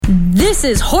This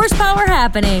is Horsepower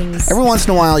Happenings. Every once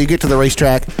in a while, you get to the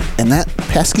racetrack, and that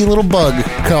pesky little bug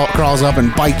crawls up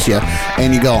and bites you,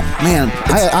 and you go, "Man,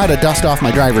 I had to dust off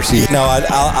my driver's seat." No,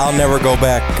 I'll never go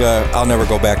back. I'll never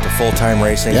go back to full-time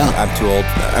racing. Yeah. I'm too old.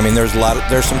 I mean, there's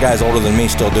some guys older than me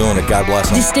still doing it. God bless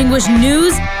them. Distinguished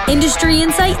news, industry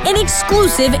insight, and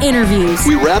exclusive interviews.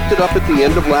 We wrapped it up at the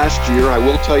end of last year. I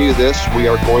will tell you this: we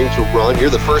are going to run. You're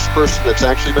the first person that's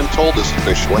actually been told this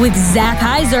officially. With Zach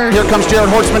Heiser. Here comes Jared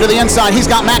Horseman to the inside. He's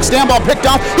got Max Stambaugh picked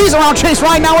off. He's around Chase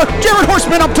Ridenauer. Jared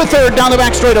Horseman up to third down the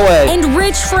back straightaway. And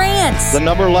Rich France. The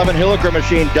number 11 Hilliker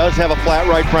machine does have a flat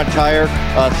right front tire,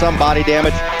 some body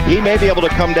damage. He may be able to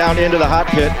come down into the hot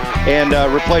pit and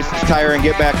replace his tire and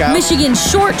get back out. Michigan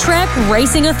Short Track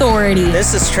Racing Authority.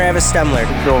 This is Travis Stemler.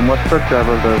 Going West Truck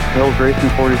Driver of the Hills Racing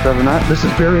 47. This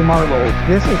is Barry Marlowe.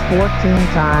 This is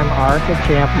 14-time ARCA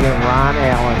champion Ron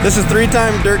Allen. This is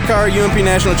 3-time Dirt Car UMP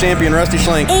National Champion Rusty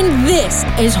Schlenk. And this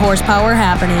is Horsepower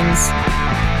Happenings.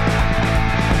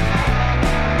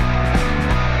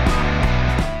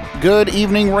 Good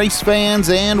evening, race fans,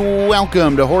 and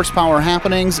welcome to Horsepower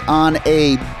Happenings on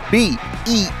a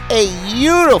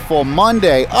beautiful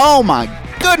Monday. Oh my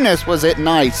goodness, was it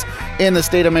nice in the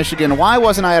state of Michigan. Why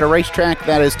wasn't I at a racetrack?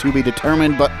 That is to be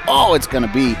determined, but it's going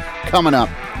to be coming up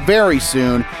very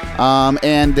soon.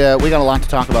 And we got a lot to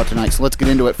talk about tonight, so let's get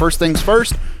into it. First things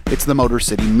first, it's the Motor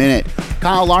City Minute.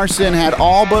 Kyle Larson had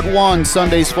all but won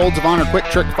Sunday's Folds of Honor Quick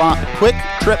Trip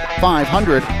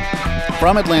 500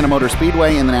 from Atlanta Motor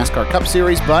Speedway in the NASCAR Cup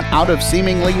Series, but out of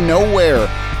seemingly nowhere,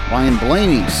 Ryan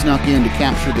Blaney snuck in to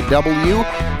capture the W.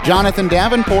 Jonathan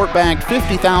Davenport bagged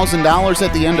 $50,000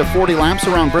 at the end of 40 laps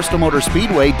around Bristol Motor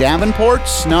Speedway. Davenport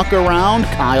snuck around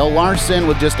Kyle Larson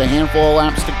with just a handful of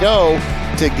laps to go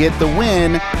to get the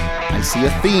win. I see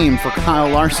a theme for Kyle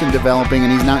Larson developing,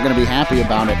 and he's not going to be happy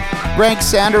about it. Greg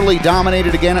Sanderly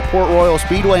dominated again at Port Royal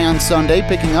Speedway on Sunday,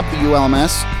 picking up the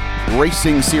ULMS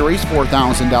Racing Series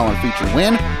 $4,000 feature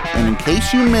win. And in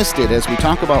case you missed it, as we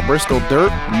talk about Bristol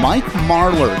Dirt, Mike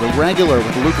Marlar, the regular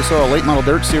with the Lucas Oil Late Model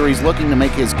Dirt Series, looking to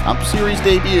make his Cup Series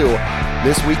debut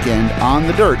this weekend on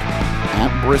the dirt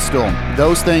at Bristol.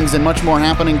 Those things and much more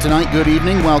happening tonight. Good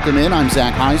evening. Welcome in. I'm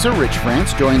Zach Heiser. Rich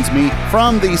France joins me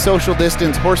from the social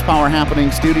distance Horsepower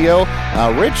Happening studio.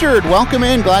 Richard, welcome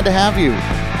in. Glad to have you.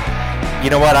 You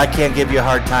know what? I can't give you a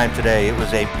hard time today. It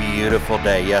was a beautiful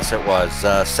day. Yes, it was.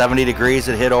 70 degrees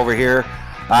it hit over here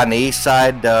on the east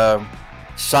side.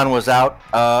 Sun was out.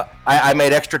 I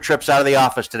made extra trips out of the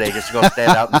office today just to go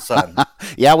stand out in the sun.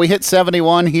 Yeah, we hit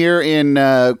 71 here in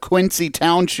Quincy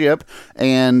Township,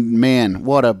 and man,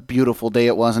 what a beautiful day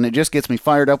it was, and it just gets me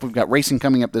fired up. We've got racing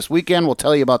coming up this weekend. We'll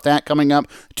tell you about that coming up.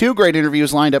 2 great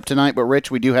interviews lined up tonight, but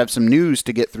Rich, we do have some news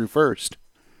to get through first.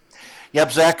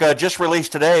 Yep, Zach, just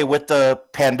released today with the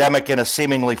pandemic in a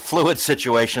seemingly fluid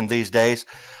situation these days.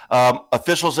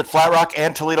 Officials at Flat Rock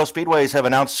and Toledo Speedways have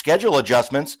announced schedule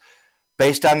adjustments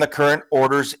based on the current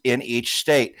orders in each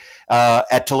state.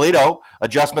 At Toledo,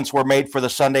 adjustments were made for the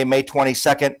Sunday, May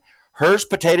 22nd, Hers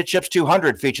Potato Chips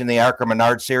 200 featuring the ARCA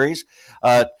Menard Series.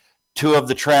 2 of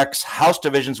the track's house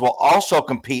divisions will also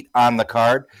compete on the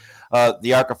card.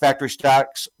 The ARCA Factory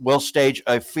Stocks will stage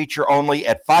a feature only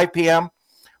at 5 p.m.,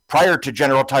 prior to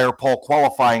General Tire Pole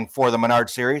qualifying for the Menard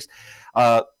Series.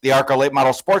 The ARCA Late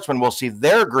Model Sportsman will see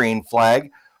their green flag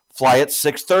fly at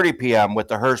 6:30 p.m. with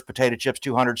the Hers Potato Chips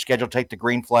 200 scheduled to take the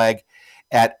green flag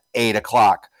at 8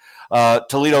 o'clock.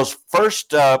 Toledo's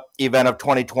first event of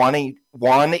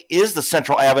 2021 is the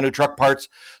Central Avenue Truck Parts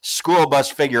School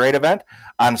Bus Figure 8 event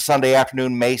on Sunday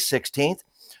afternoon, May 16th.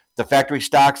 The Factory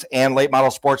Stocks and Late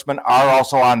Model Sportsman are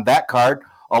also on that card,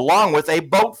 along with a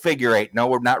boat figure 8. No,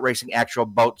 we're not racing actual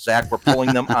boats, Zach. We're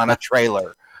pulling them on a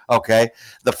trailer. Okay.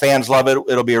 The fans love it.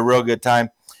 It'll be a real good time.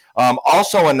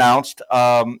 Also announced,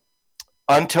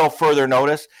 until further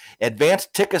notice,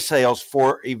 advanced ticket sales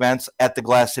for events at the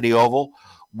Glass City Oval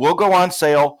will go on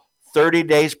sale 30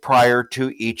 days prior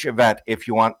to each event if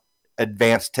you want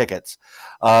advanced tickets.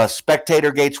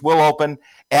 Spectator gates will open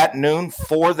at noon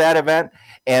for that event,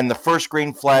 and the first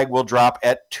green flag will drop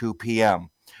at 2 p.m.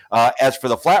 As for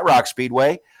the Flat Rock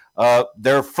Speedway,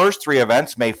 their first 3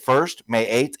 events, May 1st, May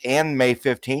 8th, and May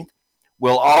 15th,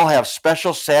 will all have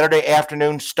special Saturday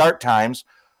afternoon start times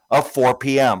of 4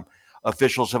 p.m.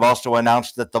 Officials have also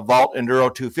announced that the Vault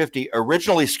Enduro 250,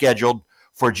 originally scheduled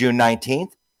for June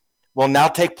 19th, will now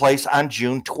take place on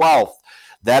June 12th.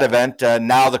 That event,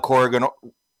 now the Corrigan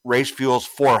Race Fuels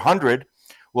 400,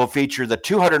 will feature the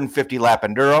 250-lap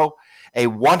Enduro, a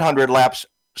 100-lap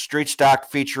street stock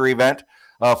feature event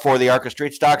for the ARCA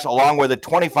Street Stocks, along with the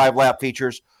 25-lap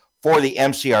features for the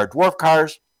MCR Dwarf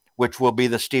Cars, which will be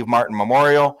the Steve Martin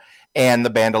Memorial and the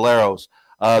Bandoleros.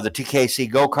 The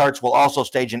TKC go-karts will also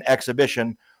stage an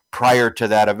exhibition prior to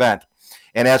that event.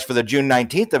 And as for the June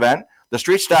 19th event, the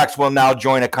Street Stocks will now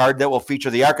join a card that will feature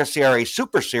the ARCA CRA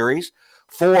Super Series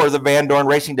for the Van Dorn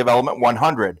Racing Development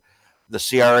 100. The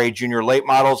CRA Junior Late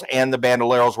Models and the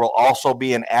Bandoleros will also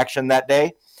be in action that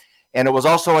day. And it was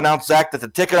also announced, Zach, that the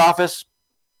ticket office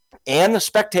and the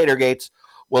spectator gates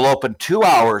will open 2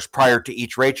 hours prior to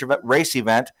each race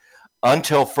event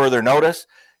until further notice.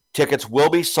 Tickets will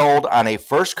be sold on a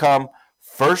first-come,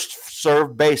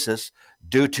 first-served basis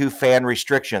due to fan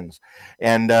restrictions.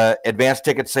 And advanced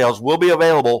ticket sales will be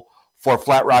available for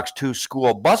Flat Rock's 2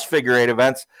 school bus figure eight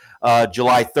events,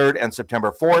 July 3rd and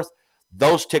September 4th.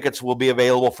 Those tickets will be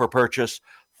available for purchase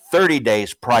 30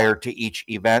 days prior to each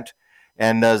event.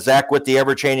 And Zach, with the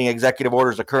ever-changing executive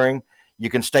orders occurring, you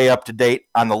can stay up to date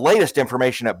on the latest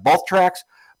information at both tracks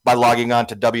by logging on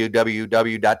to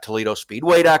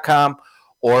www.toledospeedway.com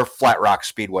or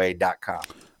flatrockspeedway.com.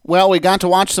 Well, we got to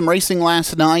watch some racing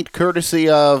last night, courtesy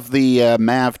of the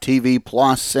MAV TV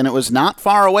Plus, and it was not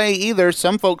far away either.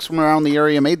 Some folks from around the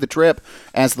area made the trip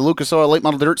as the Lucas Oil Late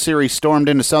Model Dirt Series stormed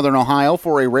into Southern Ohio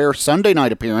for a rare Sunday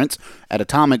night appearance at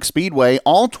Atomic Speedway.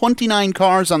 All 29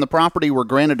 cars on the property were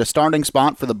granted a starting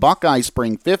spot for the Buckeye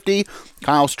Spring 50.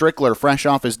 Kyle Strickler, fresh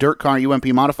off his Dirt Car UMP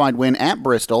Modified win at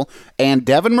Bristol, and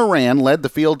Devin Moran led the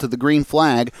field to the green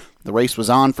flag. The race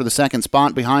was on for the second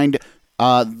spot behind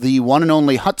the one and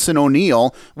only Hudson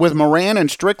O'Neal, with Moran and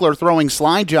Strickler throwing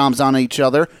slide jobs on each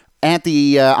other at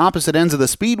the opposite ends of the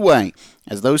speedway.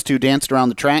 As those two danced around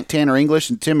the track, Tanner English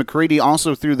and Tim McCready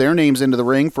also threw their names into the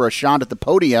ring for a shot at the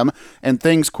podium, and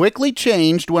things quickly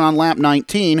changed when on lap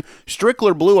 19,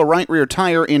 Strickler blew a right rear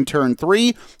tire in turn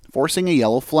 3, forcing a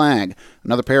yellow flag.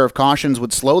 Another pair of cautions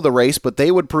would slow the race, but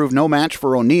they would prove no match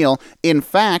for O'Neal. In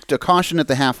fact, a caution at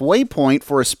the halfway point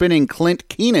for a spinning Clint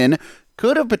Keenan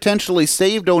could have potentially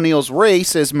saved O'Neal's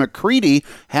race, as McCready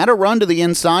had a run to the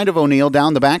inside of O'Neal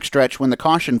down the backstretch when the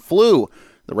caution flew.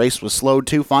 The race was slowed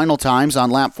 2 final times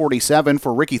on lap 47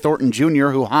 for Ricky Thornton Jr.,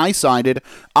 who high-sided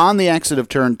on the exit of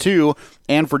turn 2,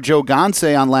 and for Joe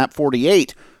Gonce on lap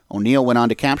 48. O'Neal went on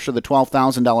to capture the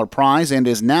 $12,000 prize and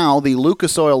is now the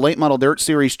Lucas Oil Late Model Dirt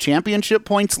Series championship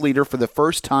points leader for the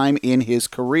first time in his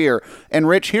career. And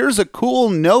Rich, here's a cool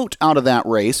note out of that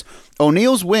race.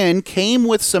 O'Neal's win came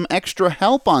with some extra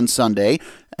help on Sunday,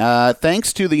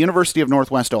 thanks to the University of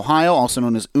Northwest Ohio, also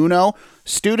known as UNO.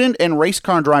 Student and race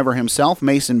car driver himself,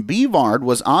 Mason Bevard,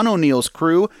 was on O'Neal's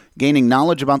crew, gaining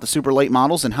knowledge about the super late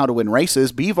models and how to win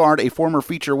races. Bevard, a former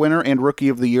feature winner and Rookie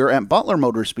of the Year at Butler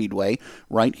Motor Speedway,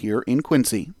 right here in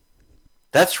Quincy.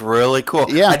 That's really cool.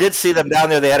 Yeah. I did see them down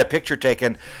there. They had a picture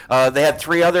taken. They had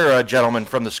 3 other gentlemen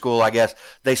from the school, I guess.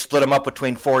 They split them up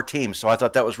between 4 teams, so I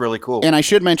thought that was really cool. And I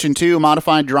should mention, too,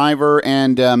 modified driver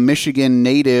and Michigan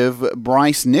native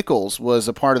Bryce Nichols was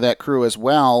a part of that crew as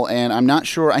well, and I'm not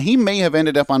sure. He may have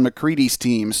ended up on McCready's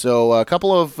team, so a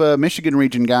couple of Michigan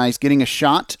region guys getting a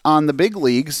shot on the big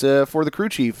leagues for the crew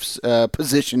chief's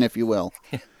position, if you will.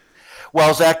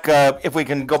 Well, Zach, if we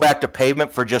can go back to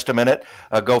pavement for just a minute,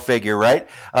 go figure, right?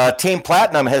 Team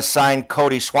Platinum has signed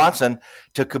Cody Swanson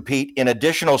to compete in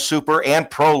additional super and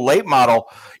pro late model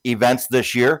events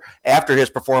this year after his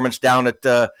performance down at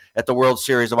the World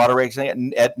Series of Auto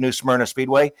Racing at New Smyrna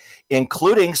Speedway,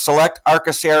 including select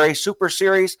ARCA CRA Super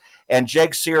Series and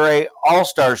JEG CRA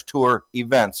All-Stars Tour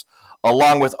events,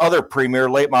 along with other premier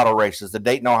late model races. The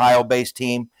Dayton, Ohio-based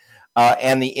team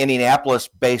and the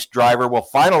Indianapolis-based driver will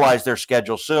finalize their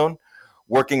schedule soon,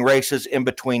 working races in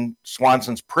between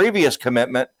Swanson's previous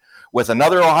commitment with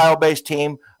another Ohio-based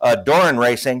team, Doran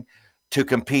Racing, to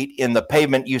compete in the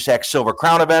Pavement USAC Silver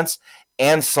Crown events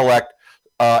and select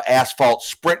asphalt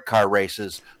sprint car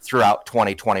races throughout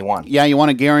 2021. Yeah, you want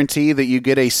to guarantee that you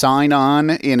get a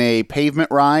sign-on in a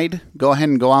pavement ride? Go ahead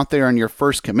and go out there on your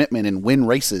first commitment and win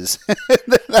races.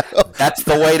 That's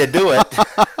the way to do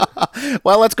it.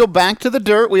 Well, let's go back to the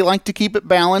dirt. We like to keep it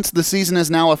balanced. The season is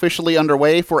now officially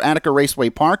underway for Attica Raceway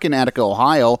Park in Attica,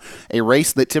 Ohio, a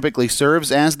race that typically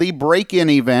serves as the break-in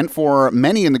event for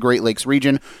many in the Great Lakes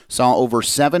region. Saw over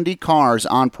 70 cars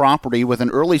on property with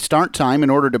an early start time in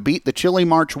order to beat the chilly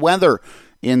March weather.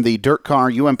 In the Dirt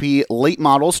Car UMP late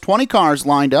models, 20 cars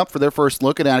lined up for their first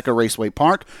look at Attica Raceway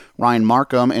Park. Ryan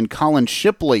Markham and Colin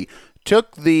Shipley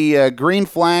took the green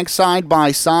flag side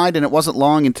by side, and it wasn't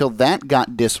long until that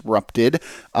got disrupted.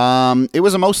 It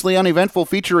was a mostly uneventful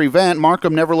feature event.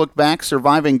 Markham never looked back,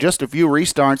 surviving just a few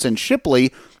restarts, and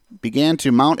Shipley began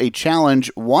to mount a challenge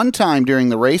one time during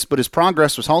the race, but his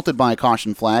progress was halted by a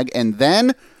caution flag, and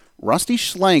then Rusty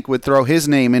Schlenk would throw his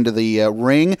name into the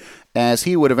ring as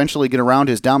he would eventually get around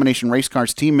his Domination Race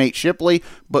Cars teammate Shipley,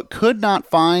 but could not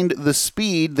find the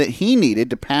speed that he needed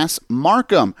to pass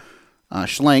Markham.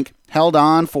 Schlenk held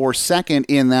on for second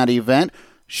in that event.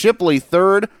 Shipley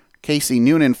third, Casey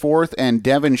Noonan fourth, and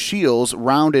Devin Shields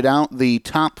rounded out the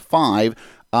top five.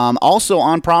 Also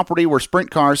on property were sprint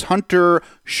cars. Hunter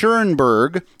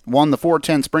Schoenberg won the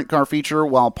 410 sprint car feature,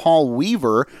 while Paul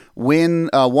Weaver won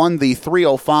the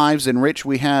 305s, in which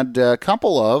we had a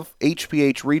couple of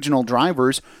HPH regional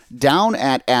drivers down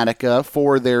at Attica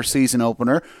for their season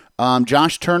opener.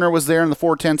 Josh Turner was there in the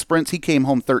 410 sprints. He came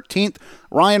home 13th.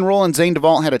 Ryan Roll and Zane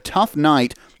DeVault had a tough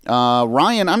night.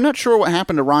 Ryan, I'm not sure what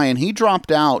happened to Ryan. He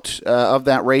dropped out of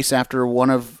that race after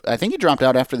I think he dropped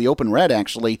out after the open red,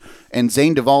 actually, and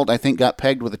Zane DeVault, I think, got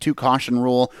pegged with a 2-caution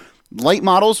rule. Late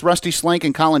models, Rusty Schlenk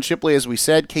and Colin Shipley, as we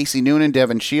said, Casey Noonan,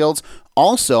 Devin Shields.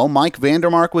 Also, Mike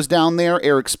Vandermark was down there,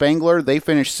 Eric Spangler. They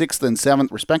finished 6th and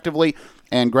 7th, respectively,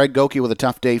 and Greg Goki with a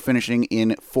tough day finishing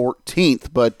in 14th.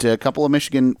 But a couple of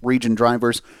Michigan region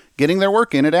drivers getting their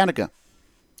work in at Attica.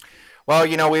 Well,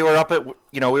 we were up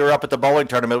at the bowling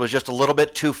tournament. It was just a little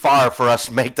bit too far for us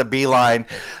to make the beeline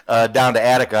down to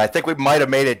Attica. I think we might have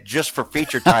made it just for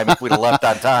feature time if we'd have left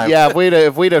on time. Yeah,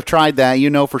 if we'd have tried that,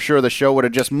 for sure the show would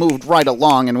have just moved right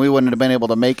along, and we wouldn't have been able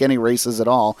to make any races at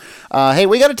all. Hey,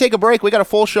 we got to take a break. We got a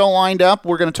full show lined up.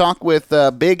 We're going to talk with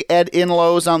Big Ed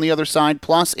Inlows on the other side,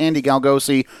 plus Andy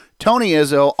Galgosi, Tony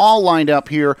Izzo, all lined up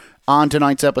here on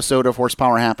tonight's episode of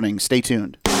Horsepower Happening. Stay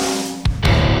tuned.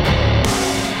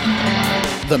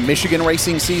 The Michigan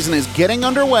racing season is getting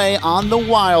underway on the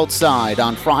Wild Side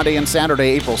on Friday and Saturday,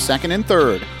 April 2nd and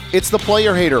 3rd. It's the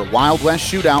Player Hater Wild West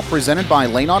Shootout presented by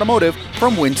Lane Automotive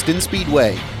from Winston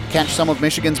Speedway. Catch some of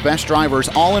Michigan's best drivers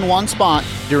all in one spot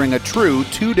during a true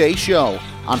 2-day show.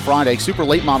 On Friday, Super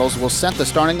Late Models will set the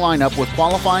starting lineup with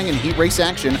qualifying and heat race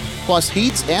action, plus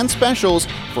heats and specials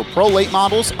for Pro Late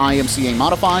Models, IMCA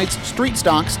Modifieds, Street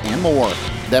Stocks, and more.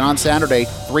 Then on Saturday,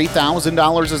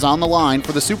 $3,000 is on the line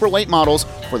for the Super Late Models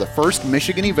for the first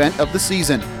Michigan event of the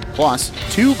season. Plus,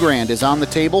 $2,000 is on the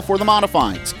table for the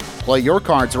Modifieds. Play your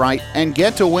cards right and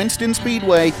get to Winston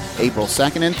Speedway April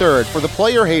 2nd and 3rd for the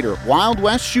Player Hater Wild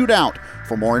West Shootout.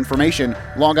 For more information,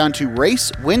 log on to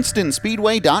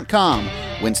racewinstonspeedway.com.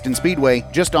 Winston Speedway,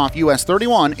 just off US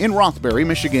 31 in Rothbury,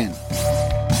 Michigan.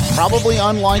 Probably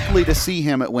unlikely to see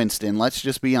him at Winston, let's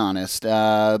just be honest.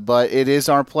 But it is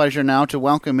our pleasure now to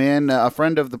welcome in a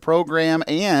friend of the program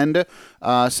and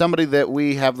somebody that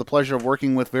we have the pleasure of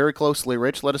working with very closely.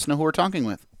 Rich, let us know who we're talking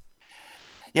with.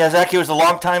 Yeah, Zach, he was a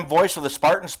longtime voice of the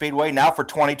Spartan Speedway, now for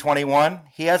 2021.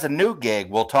 He has a new gig.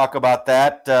 We'll talk about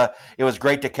that. It was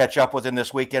great to catch up with him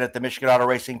this weekend at the Michigan Auto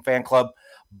Racing Fan Club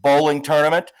Bowling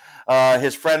Tournament.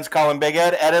 His friends call him Big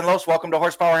Ed. Ed Inlows, welcome to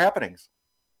Horsepower Happenings.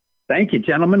 Thank you,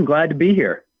 gentlemen. Glad to be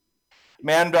here.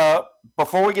 Man,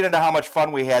 before we get into how much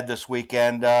fun we had this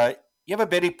weekend, you have a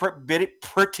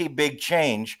pretty big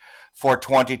change for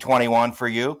 2021 for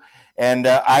you. And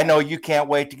I know you can't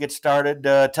wait to get started.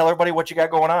 Tell everybody what you got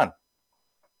going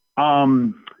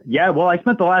on. Yeah, well, I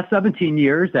spent the last 17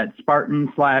 years at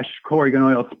Spartan/Corrigan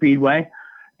Oil Speedway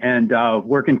and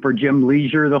working for Jim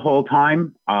Leisure the whole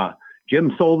time.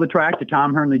 Jim sold the track to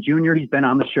Tom Hernley Jr. He's been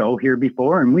on the show here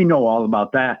before, and we know all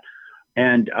about that.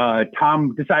 And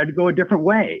Tom decided to go a different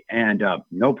way, and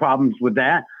no problems with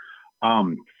that.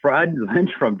 Fred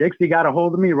Lynch from Dixie got a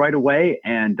hold of me right away,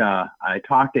 and I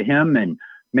talked to him, and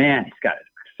man, he's got an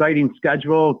exciting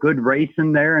schedule, good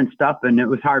racing there and stuff, and it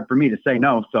was hard for me to say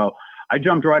no. So I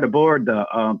jumped right aboard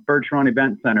the Birch Run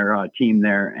Event Center team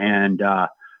there, and I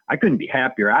couldn't be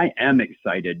happier. I am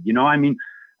excited.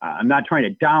 I'm not trying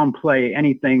to downplay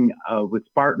anything with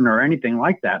Spartan or anything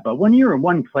like that, but when you're in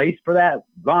one place for that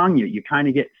long, you kind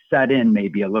of get set in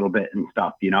maybe a little bit and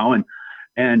stuff,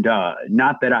 and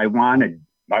not that I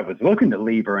was looking to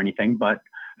leave or anything, but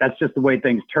that's just the way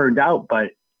things turned out.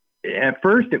 But at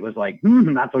first it was like,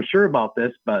 not so sure about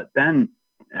this, but then,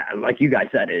 like you guys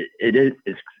said,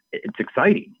 it's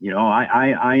exciting.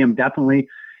 I am definitely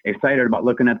excited about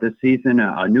looking at this season,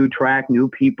 a new track, new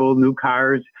people, new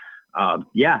cars. I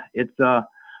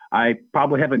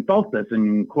probably haven't felt this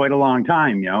in quite a long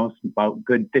time, about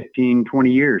good 15,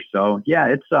 20 years. So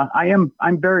yeah, I'm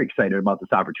very excited about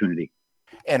this opportunity.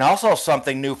 And also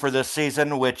something new for this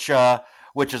season, which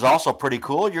is also pretty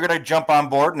cool. You're going to jump on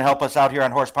board and help us out here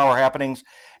on Horsepower Happenings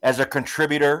as a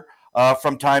contributor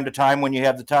from time to time when you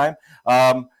have the time.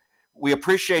 We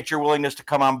appreciate your willingness to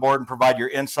come on board and provide your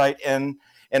insight and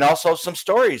also some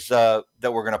stories that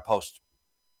we're going to post.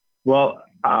 Well,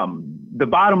 the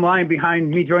bottom line behind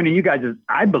me joining you guys is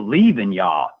I believe in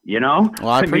y'all, Well,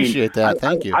 I appreciate that.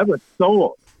 Thank you. I was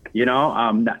so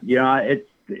It's,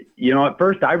 at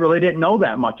first I really didn't know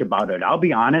that much about it. I'll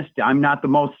be honest. I'm not the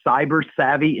most cyber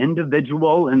savvy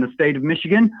individual in the state of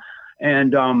Michigan.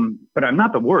 And, but I'm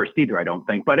not the worst either, I don't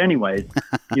think. But anyways,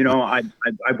 I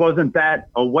wasn't that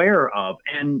aware of.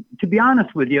 And to be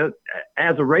honest with you,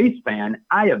 as a race fan,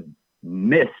 I have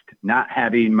missed not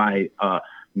having my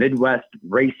Midwest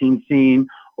racing scene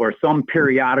or some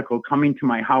periodical coming to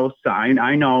my house.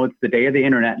 I know it's the day of the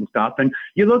internet and stuff, and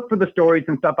you look for the stories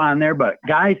and stuff on there, but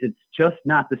guys, it's just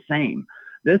not the same.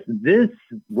 This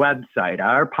website,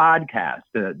 our podcast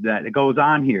that goes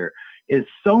on here is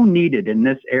so needed in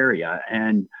this area.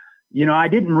 And, I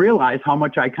didn't realize how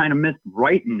much I kind of missed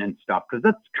writing and stuff, because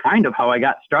that's kind of how I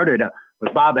got started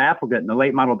with Bob Applegate in the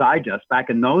Late Model Digest back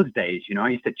in those days. I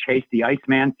used to chase the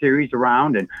Iceman series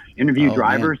around and interview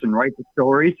drivers and write the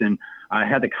stories. And I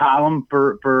had the column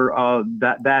for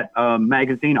that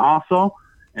magazine also,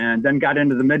 and then got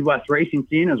into the Midwest racing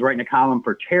scene. I was writing a column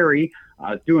for Terry.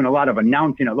 I was doing a lot of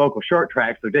announcing at local short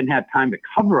tracks, so didn't have time to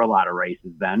cover a lot of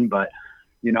races then. But,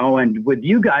 and with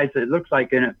you guys, it looks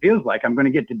like and it feels like I'm going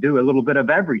to get to do a little bit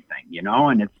of everything,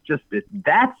 and it's just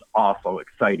that's also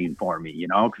exciting for me,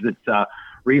 because it's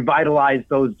revitalized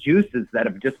those juices that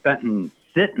have just been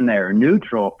sitting there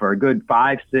neutral for a good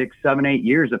 5, 6, 7, 8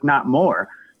 years, if not more,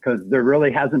 because there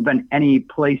really hasn't been any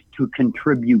place to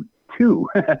contribute to.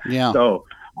 Yeah. So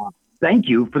thank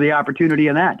you for the opportunity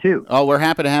in that, too. Oh, we're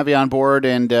happy to have you on board.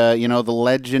 And, the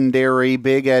legendary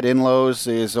Big Ed Inlows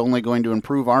is only going to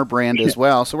improve our brand as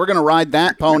well. So we're going to ride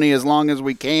that pony as long as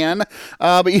we can.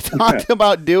 But you talked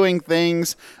about doing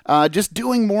things, just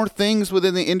doing more things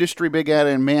within the industry, Big Ed.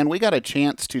 And, man, we got a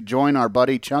chance to join our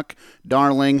buddy Chuck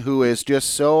Darling, who is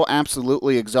just so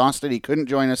absolutely exhausted. He couldn't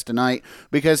join us tonight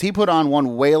because he put on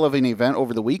one whale of an event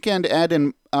over the weekend, Ed.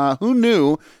 And who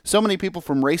knew so many people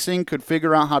from racing could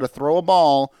figure out how to throw a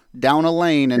ball down a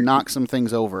lane and knock some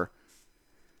things over?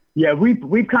 Yeah,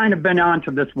 we've kind of been on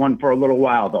to this one for a little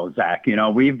while, though, Zach.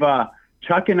 We've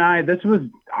Chuck and I, this was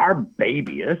our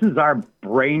baby. This is our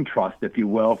brain trust, if you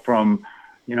will, from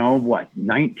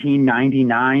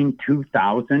 1999,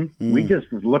 2000. We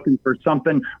just was looking for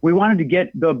something. We wanted to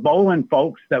get the bowling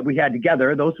folks that we had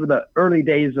together. Those were the early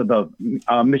days of the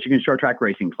Michigan Short Track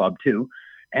Racing Club, too.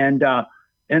 And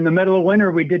in the middle of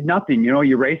winter, we did nothing.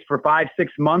 You race for 5,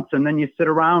 6 months, and then you sit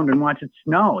around and watch it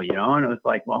snow, and it was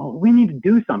like, well, we need to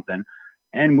do something.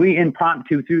 And we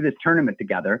impromptu threw this tournament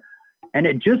together. And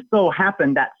it just so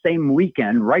happened that same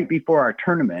weekend, right before our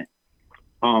tournament,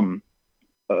 a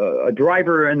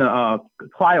driver in the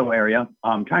Clio area,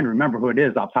 I'm trying to remember who it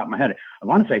is off the top of my head. I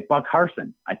want to say Buck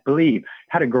Harson, I believe,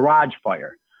 had a garage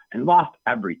fire and lost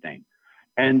everything.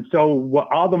 And so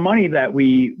all the money that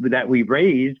we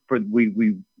raised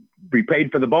we paid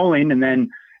for the bowling, and then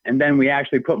we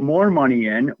actually put more money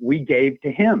in, we gave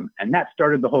to him, and that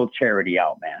started the whole charity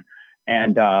out, man.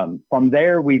 And from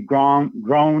there we've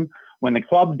grown. When the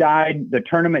club died, the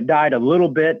tournament died a little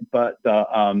bit, but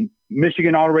the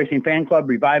Michigan Auto Racing Fan Club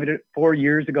revived it 4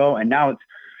 years ago, and now it's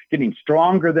getting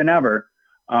stronger than ever.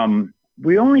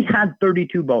 We only had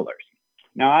 32 bowlers.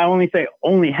 Now, I only say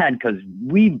only had because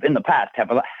we've in the past have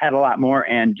had a lot more,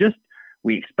 and just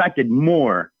we expected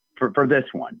more for this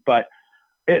one. But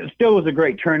it still was a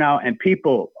great turnout, and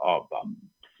people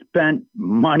spent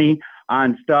money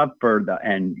on stuff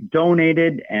and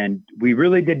donated, and we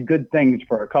really did good things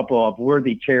for a couple of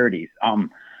worthy charities.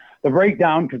 The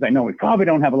breakdown, because I know we probably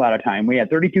don't have a lot of time, we had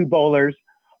 32 bowlers,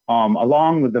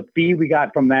 along with the fee we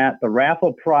got from that, the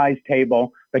raffle prize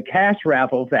table, the cash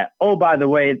raffles that, oh, by the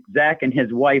way, Zach and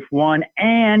his wife won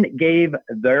and gave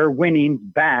their winnings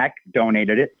back,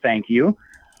 donated it. Thank you.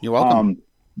 You're welcome.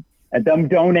 At them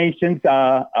donations,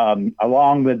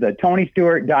 along with the Tony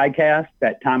Stewart diecast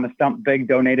that Thomas Stumpvig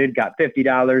donated, got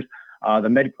 $50.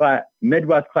 The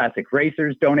Midwest Classic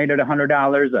Racers donated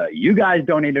 $100. You guys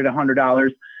donated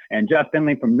 $100. And Jeff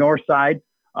Finley from Northside,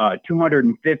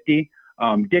 $250.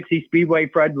 Dixie Speedway,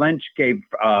 Fred Lynch gave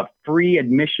free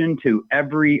admission to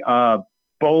every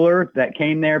bowler that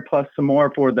came there, plus some more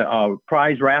for the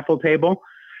prize raffle table.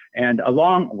 And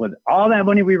along with all that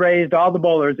money we raised, all the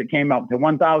bowlers, it came up to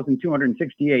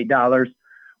 $1,268,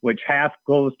 which half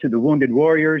goes to the Wounded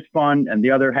Warriors Fund and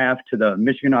the other half to the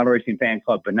Michigan Auto Racing Fan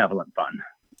Club Benevolent Fund.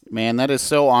 Man, that is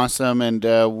so awesome, and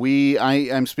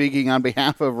I'm speaking on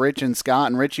behalf of Rich and Scott,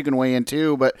 and Rich, you can weigh in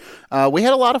too, but we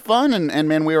had a lot of fun, and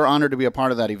man, we were honored to be a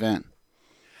part of that event.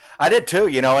 I did too,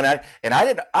 I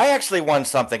actually won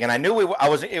something, and I knew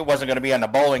it wasn't going to be on the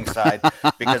bowling side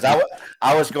because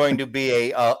I was going to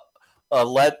be a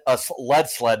lead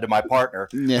sled to my partner,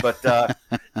 yeah. But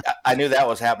I knew that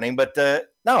was happening. But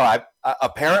no,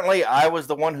 apparently I was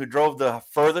the one who drove the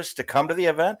furthest to come to the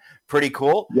event. Pretty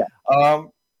cool. Yeah.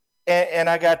 And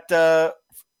I got a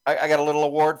little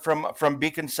award from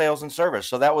Beacon Sales and Service.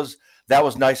 So that was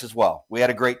nice as well. We had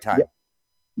a great time. Yeah.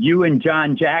 You and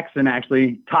John Jackson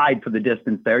actually tied for the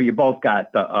distance there. You both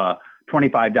got the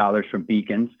 $25 from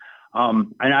Beacons.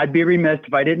 And I'd be remiss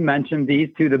if I didn't mention these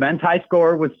two. The men's high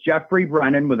score was Jeffrey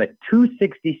Brennan with a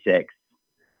 266.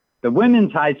 The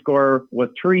women's high score was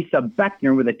Teresa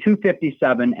Beckner with a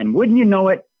 257. And wouldn't you know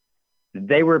it,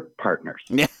 they were partners.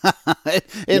 Yeah.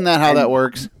 Isn't that how that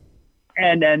works?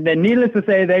 And then needless to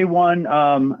say, they won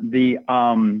the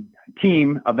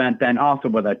team event then also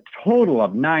with a total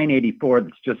of 984.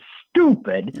 That's just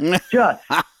stupid. Just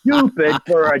stupid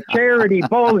for a charity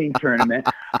bowling tournament.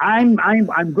 I'm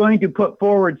going to put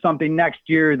forward something next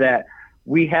year that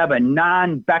we have a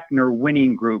non-Beckner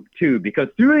winning group too, because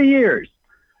through the years,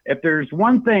 if there's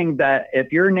one thing that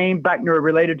if you're named Beckner or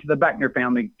related to the Beckner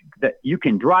family, that you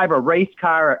can drive a race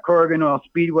car at Corrigan Oil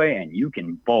Speedway and you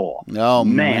can bowl. Oh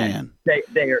man.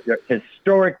 They are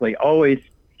historically always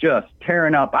just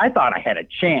tearing up. I thought I had a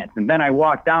chance, and then I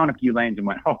walked down a few lanes and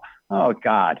went, oh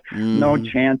God, no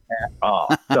chance at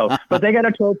all. So, but they got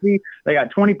a trophy. They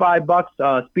got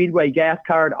 $25 Speedway gas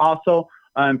card also.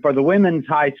 For the women's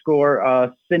high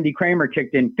score, Cindy Kramer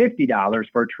kicked in $50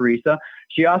 for Teresa.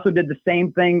 She also did the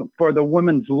same thing for the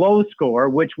women's low score,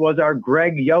 which was our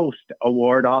Greg Yost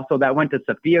award. Also, that went to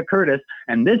Sophia Curtis,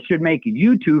 and this should make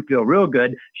you two feel real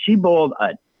good. She bowled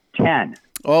a 10.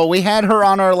 Oh, we had her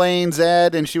on our lanes,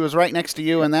 Ed, and she was right next to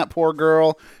you, and that poor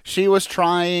girl, she was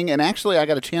trying, and actually I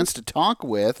got a chance to talk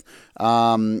with,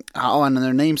 and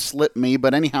their name slipped me,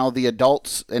 but anyhow, the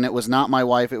adults, and it was not my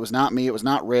wife, it was not me, it was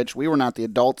not Rich, we were not the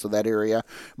adults of that area,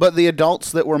 but the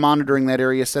adults that were monitoring that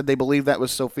area said they believed that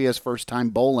was Sophia's first time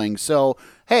bowling, so,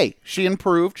 hey, she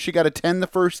improved, she got a 10 the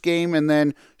first game, and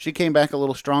then she came back a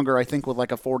little stronger, I think with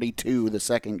like a 42 the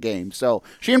second game, so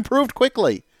she improved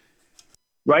quickly.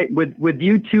 Right, with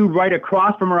you two right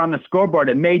across from her on the scoreboard,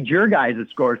 it made your guys'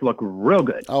 scores look real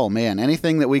good. Oh, man,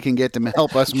 anything that we can get to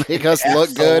help us make us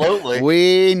look good,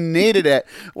 we needed it.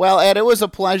 Well, Ed, it was a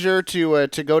pleasure to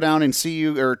go down and see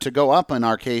you, or to go up in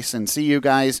our case, and see you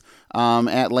guys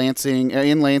at Lansing,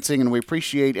 and we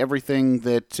appreciate everything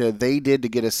that they did to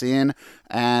get us in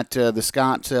at the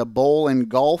Scott Bowl and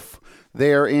Golf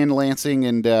there in Lansing,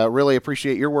 and really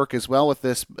appreciate your work as well with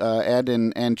this, Ed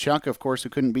and Chuck, of course, who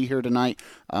couldn't be here tonight.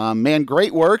 Man,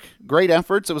 great work, great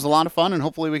efforts. It was a lot of fun, and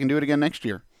hopefully we can do it again next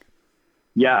year.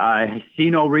 Yeah, I see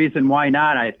no reason why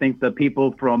not. I think the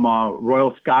people from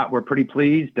Royal Scott were pretty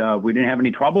pleased. We didn't have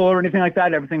any trouble or anything like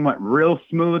that. Everything went real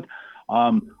smooth.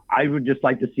 I would just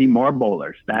like to see more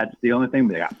bowlers. That's the only thing.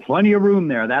 They got plenty of room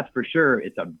there, that's for sure.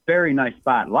 It's a very nice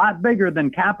spot, a lot bigger than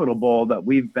Capitol Bowl that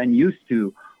we've been used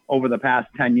to over the past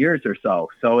 10 years or so.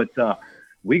 So it's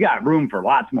we got room for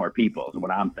lots more people is what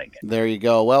I'm thinking. There you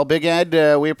go. Well, Big Ed,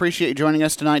 we appreciate you joining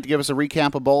us tonight to give us a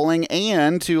recap of bowling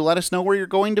and to let us know where you're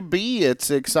going to be.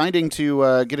 It's exciting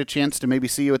to get a chance to maybe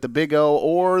see you at the Big O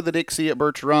or the Dixie at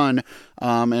Birch Run,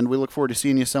 and we look forward to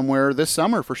seeing you somewhere this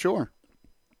summer for sure.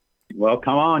 Well,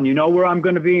 come on. You know where I'm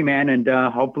going to be, man, and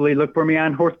hopefully look for me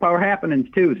on Horsepower Happenings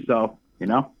too, so, you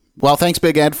know. Well, thanks,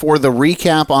 Big Ed, for the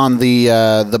recap on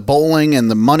the bowling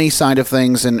and the money side of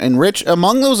things. And Rich,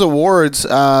 among those awards,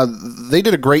 they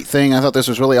did a great thing. I thought this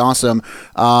was really awesome.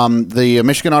 The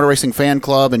Michigan Auto Racing Fan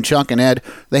Club and Chuck and Ed,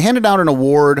 they handed out an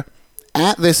award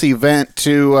at this event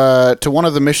to one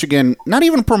of the Michigan, not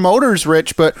even promoters,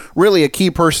 Rich, but really a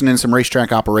key person in some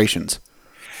racetrack operations.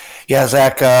 Yeah,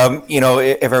 Zach,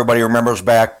 if everybody remembers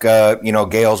back,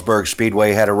 Galesburg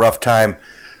Speedway had a rough time.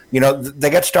 They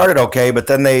got started okay, but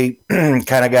then they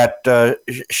kind of got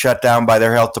shut down by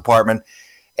their health department.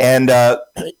 And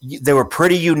they were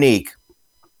pretty unique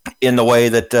in the way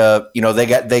that,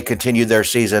 they continued their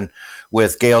season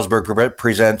with Galesburg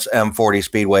Presents M40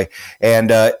 Speedway. And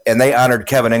they honored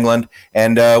Kevin England.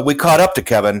 And we caught up to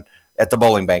Kevin at the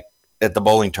bowling bank, at the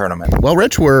bowling tournament. Well,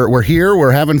 Rich, we're here.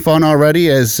 We're having fun already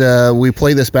as we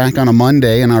play this back on a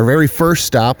Monday, and our very first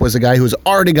stop was a guy who's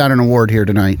already got an award here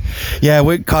tonight. Yeah,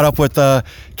 we caught up with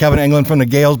Kevin England from the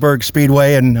Galesburg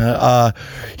Speedway, and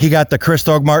he got the Chris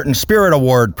Thogmartin Spirit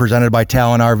Award presented by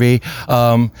Talon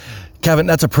RV. Kevin,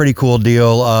 that's a pretty cool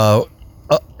deal.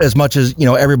 As much as,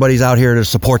 everybody's out here to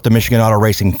support the Michigan Auto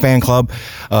Racing Fan Club,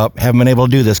 haven't been able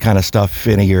to do this kind of stuff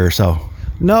in a year or so.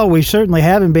 No, we certainly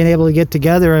haven't been able to get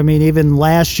together. I mean, even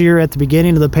last year at the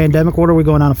beginning of the pandemic, what are we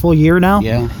going on, a full year now?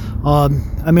 Yeah.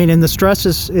 And the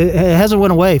stress it hasn't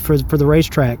went away for the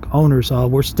racetrack owners.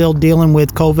 We're still dealing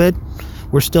with COVID.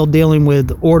 We're still dealing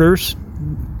with orders,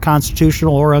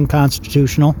 constitutional or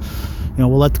unconstitutional.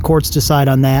 we'll let the courts decide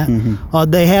on that.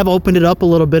 They have opened it up a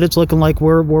little bit. It's looking like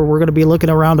we're going to be looking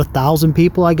around 1,000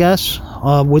 people, I guess,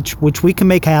 which we can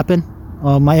make happen.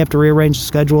 Might have to rearrange the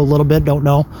schedule a little bit. Don't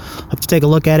know. Have to take a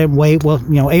look at it and wait. Well,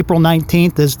 April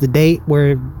 19th is the date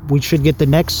where we should get the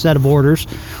next set of orders,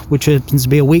 which happens to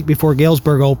be a week before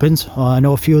Galesburg opens. I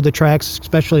know a few of the tracks,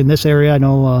 especially in this area. I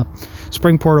know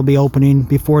Springport will be opening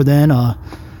before then.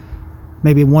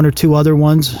 Maybe one or two other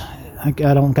ones. I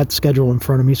don't got the schedule in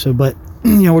front of me. So, but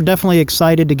we're definitely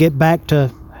excited to get back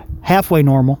to halfway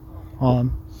normal.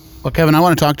 Well, Kevin, I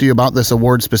want to talk to you about this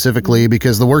award specifically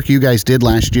because the work you guys did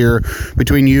last year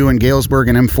between you and Galesburg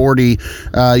and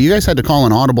M40, you guys had to call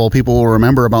an audible. People will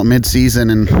remember about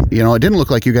mid-season, and it didn't look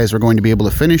like you guys were going to be able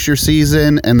to finish your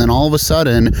season, and then all of a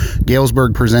sudden,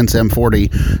 Galesburg presents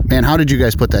M40. Man, how did you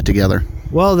guys put that together?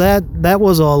 Well, that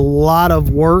was a lot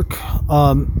of work.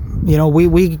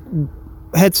 We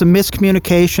had some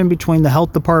miscommunication between the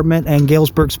health department and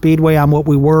Galesburg Speedway on what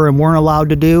we were and weren't allowed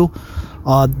to do.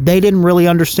 They didn't really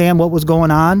understand what was going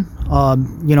on,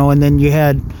 and then you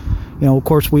had, of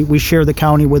course, we share the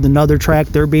county with another track.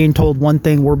 They're being told one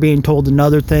thing, we're being told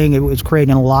another thing. It was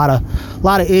creating a lot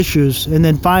of issues. And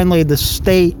then finally the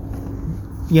state,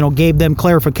 gave them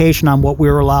clarification on what we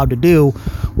were allowed to do,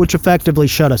 which effectively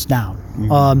shut us down.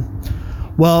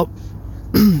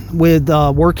 With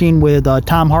working with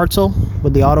Tom Hartzell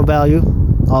with the Auto Value,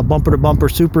 Bumper to Bumper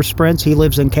Super Sprints, he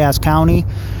lives in Cass County.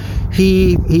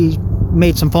 He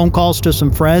made some phone calls to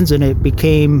some friends, and it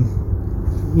became,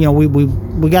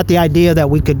 we got the idea that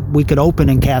we could open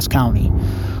in Cass County,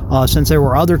 since there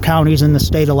were other counties in the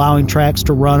state allowing tracks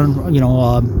to run,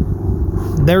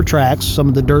 their tracks. Some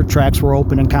of the dirt tracks were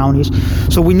open in counties,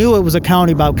 so we knew it was a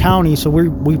county by county. So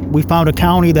we found a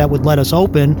county that would let us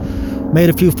open. Made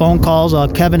a few phone calls.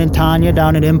 Kevin and Tanya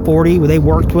down at M40, they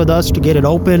worked with us to get it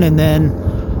open, and then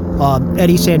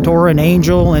Eddie Santora and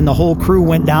Angel and the whole crew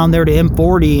went down there to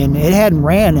M40, and it hadn't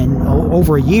ran in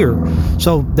over a year.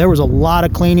 So there was a lot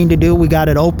of cleaning to do. We got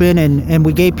it open, and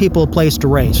we gave people a place to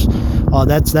race.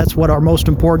 That's what our most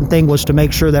important thing was, to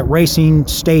make sure that racing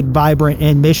stayed vibrant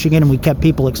in Michigan, and we kept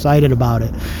people excited about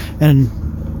it. And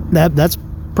that's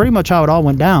pretty much how it all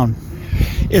went down.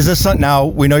 Is this something, now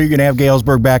we know you're going to have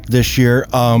Galesburg back this year.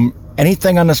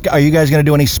 Anything on this? Are you guys going to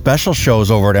do any special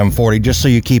shows over at M40 just so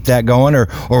you keep that going, or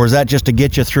was that just to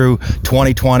get you through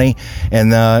 2020 and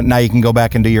now you can go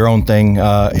back and do your own thing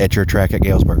at your track at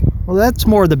Galesburg? Well, that's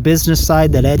more the business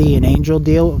side that Eddie and Angel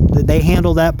deal. They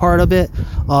handle that part of it.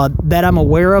 That I'm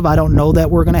aware of. I don't know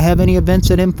that we're going to have any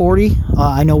events at M40.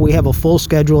 I know we have a full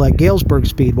schedule at Galesburg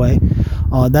Speedway.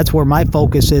 That's where my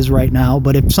focus is right now.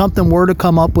 But if something were to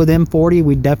come up with M40,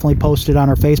 we'd definitely post it on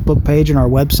our Facebook page and our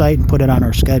website and put it on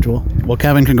our schedule. Well,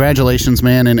 Kevin, congratulations,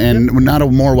 man, and not a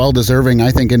more well-deserving,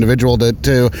 I think, individual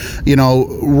to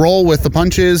roll with the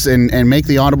punches and make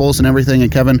the audibles and everything.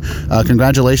 And Kevin,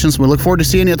 congratulations. We look forward to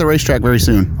seeing you at the racetrack very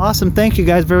soon. Awesome. Thank you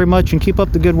guys very much, and keep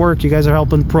up the good work. You guys are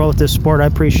helping promote this sport. I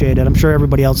appreciate it. I'm sure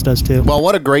everybody else does too. Well,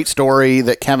 what a great story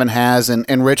that Kevin has,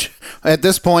 and Rich, at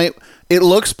this point, it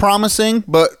looks promising,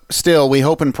 but still, we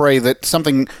hope and pray that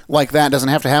something like that doesn't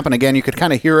have to happen again. You could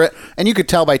kind of hear it, and you could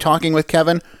tell by talking with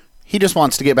Kevin, he just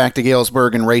wants to get back to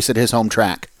Galesburg and race at his home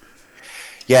track.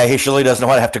 Yeah, he surely doesn't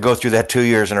want to have to go through that 2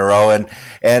 years in a row,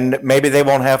 and maybe they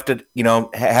won't have to,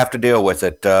 have to deal with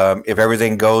it. If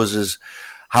everything goes as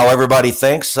how everybody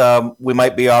thinks, we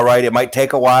might be all right. It might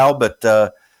take a while, but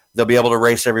they'll be able to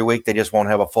race every week. They just won't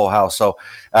have a full house. So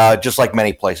just like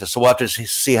many places. So we'll have to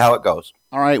see how it goes.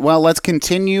 All right, well, let's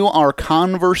continue our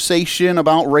conversation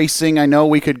about racing. I know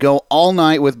we could go all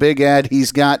night with Big Ed.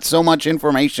 He's got so much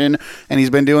information, and he's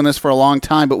been doing this for a long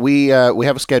time, but we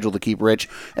have a schedule to keep, Rich.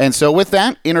 And so with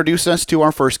that, introduce us to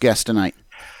our first guest tonight.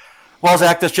 Well,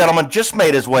 Zach, this gentleman just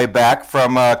made his way back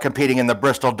from competing in the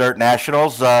Bristol Dirt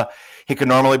Nationals. He can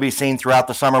normally be seen throughout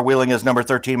the summer wheeling his number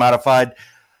 13 modified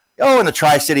in the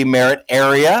Tri-City Merritt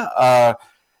area.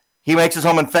 He makes his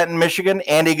home in Fenton, Michigan.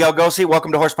 Andy Galgosi,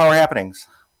 welcome to Horsepower Happenings.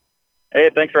 Hey,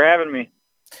 thanks for having me.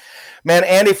 Man,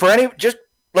 Andy,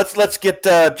 let's get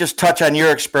just touch on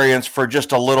your experience for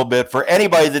just a little bit. For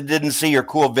anybody that didn't see your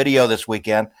cool video this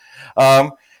weekend, kind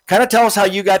of tell us how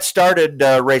you got started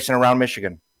racing around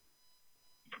Michigan.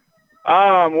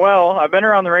 Well, I've been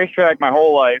around the racetrack my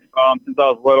whole life. Since I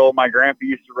was little, my grandpa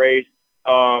used to race.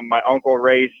 My uncle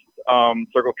raced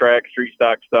circle track, street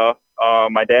stock stuff.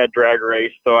 My dad drag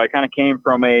raced, so I kind of came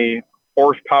from a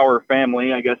horsepower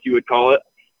family, I guess you would call it.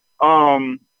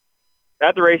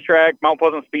 At the racetrack, Mount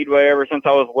Pleasant Speedway, ever since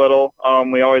I was little.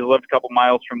 We always lived a couple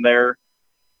miles from there.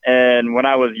 And when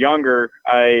I was younger,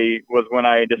 when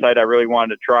I decided I really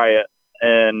wanted to try it.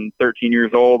 and 13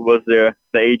 years old was the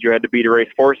age you had to be to race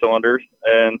 4-cylinders.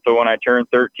 And so when I turned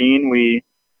 13, we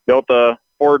built a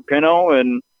Ford Pinto,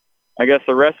 and I guess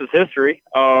the rest is history.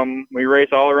 We race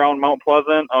all around Mount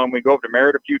Pleasant. We go up to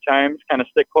Merritt a few times, kind of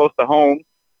stick close to home,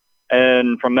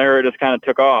 and from there it just kind of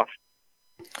took off.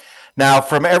 Now,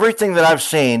 from everything that I've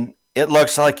seen, it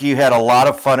looks like you had a lot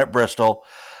of fun at Bristol,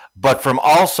 but from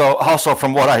also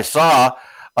from what I saw,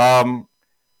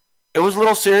 it was a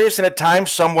little serious and at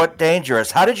times somewhat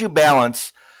dangerous. How did you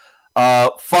balance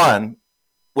fun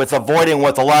with avoiding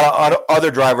what a lot of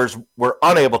other drivers were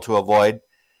unable to avoid,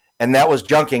 and that was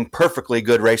junking perfectly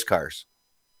good race cars?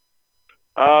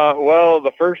 Well,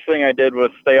 the first thing I did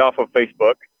was stay off of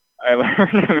Facebook. I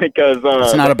learned because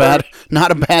it's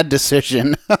not a bad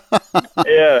decision.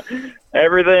 Yeah,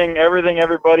 everything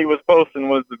everybody was posting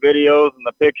was the videos and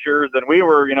the pictures, and we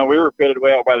were pitted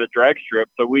way out by the drag strip,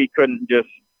 so we couldn't just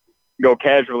go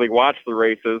casually watch the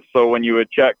races. So when you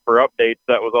would check for updates,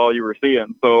 that was all you were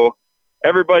seeing. So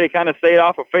everybody kind of stayed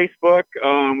off of Facebook.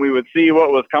 We would see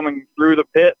what was coming through the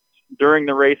pits during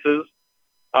the races.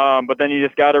 But then you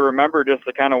just got to remember just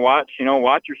to kind of watch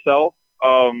yourself.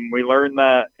 We learned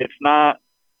that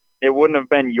it wouldn't have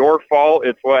been your fault.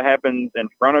 It's what happens in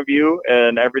front of you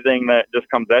and everything that just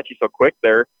comes at you so quick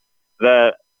there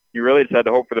that you really just had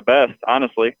to hope for the best,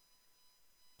 honestly.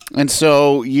 And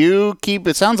so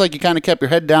it sounds like you kind of kept your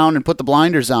head down and put the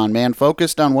blinders on, man,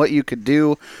 focused on what you could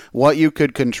do, what you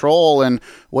could control, and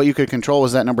what you could control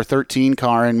was that number 13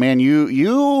 car. And man,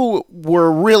 you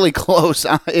were really close,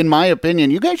 in my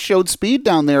opinion. You guys showed speed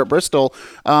down there at Bristol.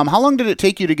 How long did it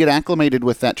take you to get acclimated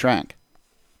with that track?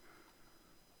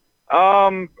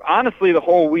 Honestly, the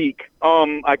whole week.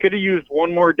 I could have used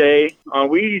one more day.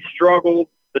 We struggled.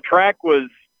 The track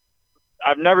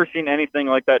I've never seen anything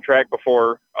like that track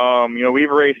before.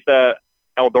 We've raced at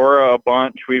Eldora a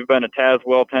bunch. We've been to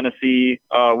Tazewell, Tennessee.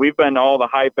 We've been to all the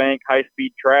high bank, high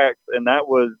speed tracks, and that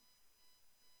was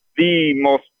the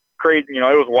most crazy. It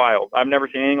was wild. I've never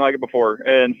seen anything like it before.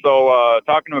 And so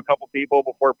talking to a couple people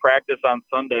before practice on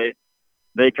Sunday,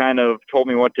 they kind of told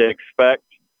me what to expect,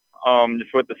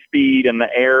 just with the speed and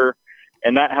the air,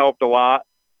 and that helped a lot.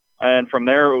 And from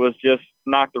there, it was just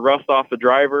knock the rust off the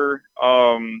driver,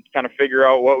 kind of figure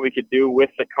out what we could do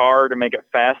with the car to make it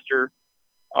faster.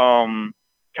 I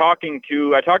talked to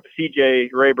CJ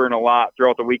Rayburn a lot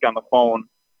throughout the week on the phone,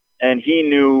 and he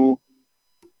knew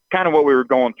kind of what we were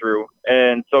going through.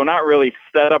 And so not really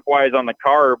setup-wise on the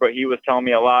car, but he was telling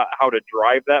me a lot how to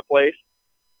drive that place.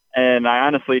 And I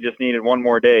honestly just needed one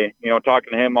more day.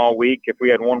 Talking to him all week, if we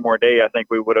had one more day, I think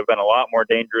we would have been a lot more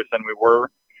dangerous than we were.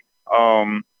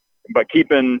 But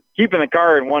keeping the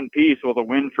car in one piece was a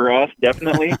win for us,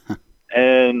 definitely.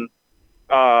 And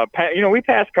we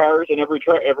passed cars in every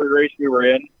race we were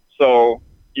in, so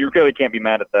you really can't be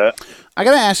mad at that. I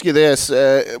got to ask you this.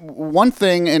 One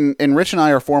thing, and Rich and I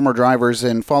are former drivers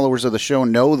and followers of the show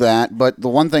know that, but the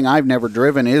one thing I've never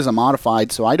driven is a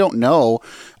modified, so I don't know.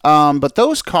 But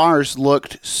those cars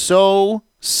looked so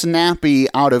snappy,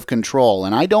 out of control,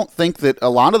 and I don't think that a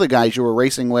lot of the guys you were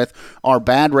racing with are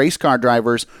bad race car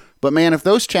drivers. But, man, if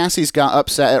those chassis got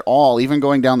upset at all, even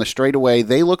going down the straightaway,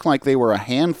 they looked like they were a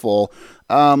handful.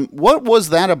 What was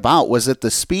that about? Was it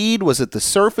the speed? Was it the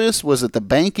surface? Was it the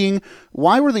banking?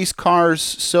 Why were these cars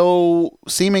so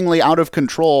seemingly out of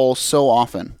control so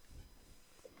often?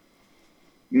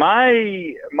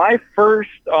 My first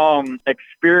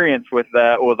experience with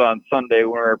that was on Sunday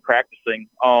when we were practicing.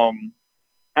 And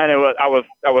I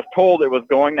was told it was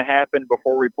going to happen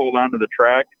before we pulled onto the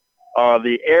track.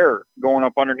 The air going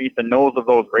up underneath the nose of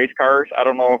those race cars, I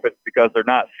don't know if it's because they're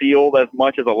not sealed as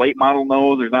much as a late model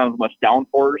nose, there's not as much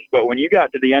downforce, but when you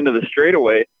got to the end of the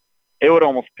straightaway, it would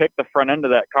almost pick the front end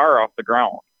of that car off the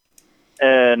ground.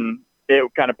 And it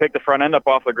kind of picked the front end up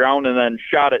off the ground and then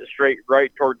shot it straight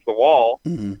right towards the wall.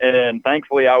 Mm-hmm. And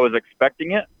thankfully I was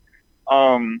expecting it.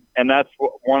 And that's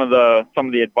some of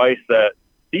the advice that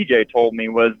CJ told me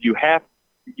was you had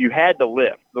to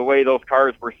lift the way those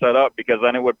cars were set up, because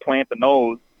then it would plant the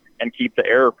nose and keep the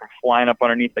air from flying up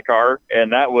underneath the car.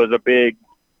 And that was a big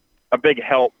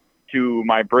help to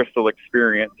my Bristol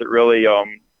experience. It really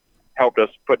helped us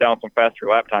put down some faster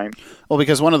lap times. Well,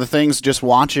 because one of the things just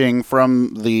watching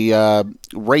from the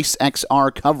Race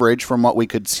XR coverage, from what we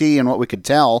could see and what we could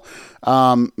tell,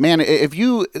 man, if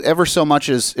you ever so much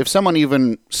as if someone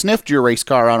even sniffed your race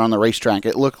car out on the racetrack,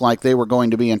 it looked like they were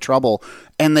going to be in trouble.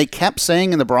 And they kept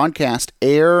saying in the broadcast,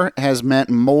 air has meant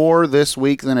more this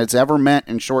week than it's ever meant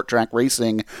in short track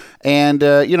racing. And,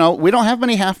 we don't have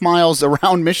many half miles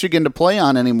around Michigan to play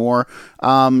on anymore.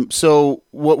 So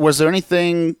was there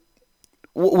anything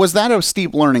Was that a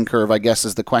steep learning curve, I guess,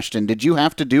 is the question. Did you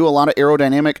have to do a lot of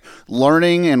aerodynamic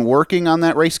learning and working on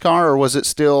that race car, or was it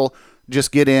still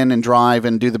just get in and drive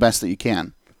and do the best that you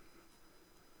can?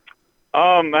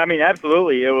 I mean,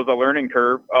 absolutely. It was a learning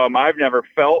curve. I've never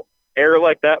felt air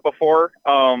like that before.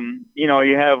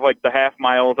 You have like the half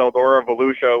miles Eldora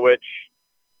Volusia, which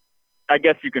I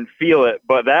guess you can feel it,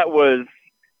 but that was,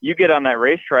 you get on that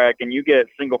racetrack and you get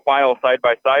single file side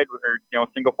by side, or,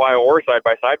 single file or side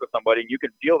by side with somebody, and you can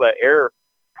feel that air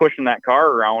pushing that car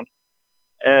around.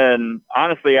 And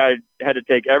honestly, I had to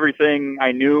take everything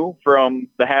I knew from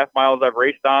the half miles I've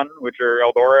raced on, which are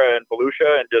Eldora and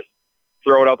Volusia, and just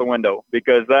throw it out the window,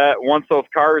 because that once those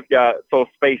cars got so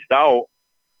spaced out,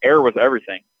 air was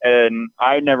everything. And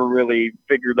I never really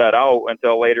figured that out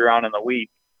until later on in the week,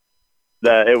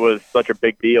 that it was such a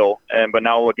big deal. But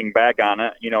now looking back on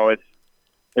it,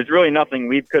 it's really nothing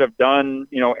we could have done,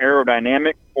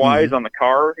 aerodynamic wise on the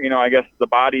car. I guess the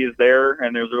body is there,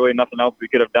 and there's really nothing else we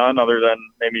could have done other than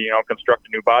maybe, construct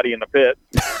a new body in the pit.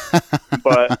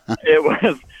 But it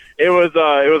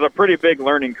was a pretty big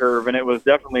learning curve, and it was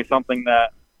definitely something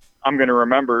that I'm going to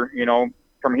remember,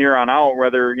 from here on out,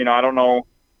 whether, I don't know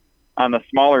on the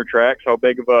smaller tracks how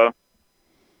big of a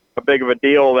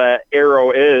deal that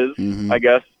aero is, I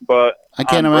guess, but I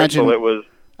can't imagine Bristol, it was.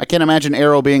 I can't imagine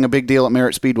aero being a big deal at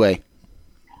Merritt Speedway.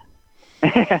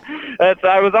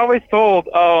 I was always told,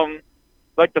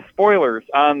 like the spoilers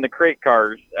on the crate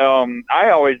cars, I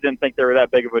always didn't think they were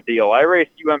that big of a deal. I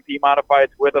raced UMP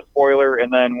modifieds with a spoiler,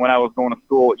 and then when I was going to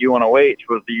school at UNOH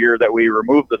was the year that we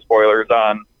removed the spoilers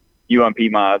on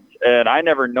UMP mods, and I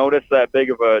never noticed that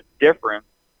big of a difference.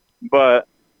 But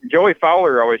Joey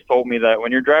Fowler always told me that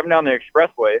when you're driving down the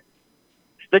expressway,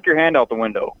 stick your hand out the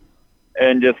window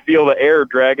and just feel the air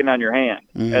dragging on your hand.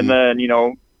 And then,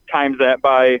 times that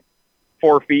by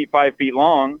 4 feet, 5 feet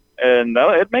long, and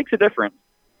it makes a difference.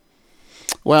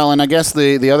 Well, and I guess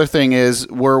the other thing is,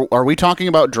 are we talking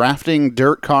about drafting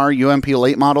dirt car UMP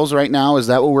late models right now? Is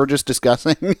that what we're just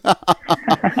discussing?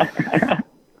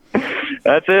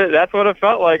 That's it. That's what it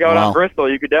felt like out on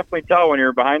Bristol. You could definitely tell when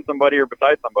you're behind somebody or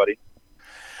beside somebody.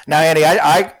 Now, Andy,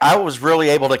 I was really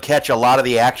able to catch a lot of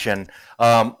the action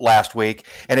last week.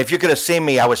 And if you could have seen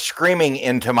me, I was screaming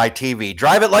into my TV,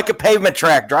 drive it like a pavement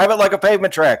track, drive it like a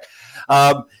pavement track.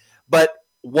 But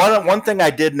one thing I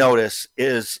did notice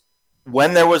is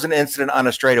when there was an incident on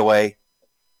a straightaway,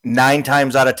 9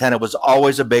 times out of 10, it was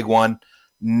always a big one.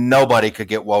 Nobody could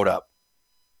get woed up.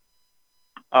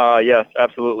 Yes,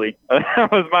 absolutely. That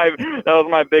was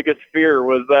my biggest fear,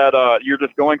 was that you're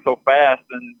just going so fast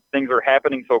and things are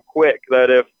happening so quick that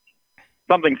if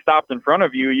something stopped in front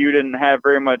of you, you didn't have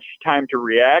very much time to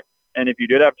react. And if you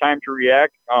did have time to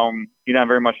react, you didn't have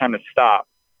very much time to stop.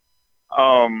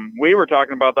 We were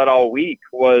talking about that all week.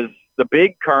 Was the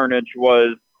big carnage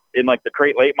was in like the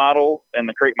crate late models and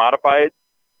the crate modifieds.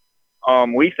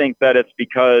 We think that it's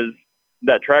because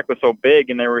that track was so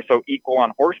big and they were so equal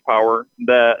on horsepower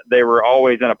that they were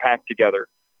always in a pack together.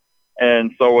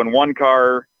 And so when one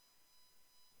car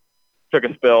took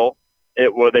a spill, they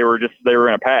were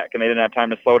in a pack and they didn't have time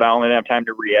to slow down. They didn't have time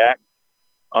to react.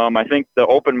 I think the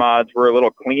open mods were a little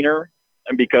cleaner,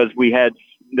 and because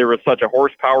there was such a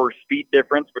horsepower speed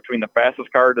difference between the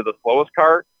fastest car to the slowest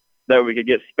car that we could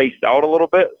get spaced out a little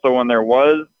bit. So when there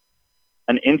was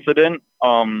an incident,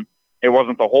 it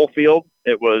wasn't the whole field.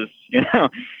 It was,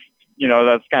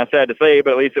 that's kind of sad to say,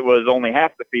 but at least it was only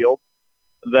half the field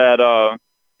that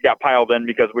got piled in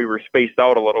because we were spaced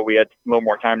out a little. We had a little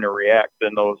more time to react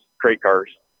than those crate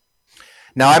cars.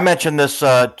 Now, I mentioned this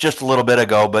just a little bit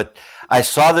ago, but I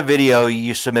saw the video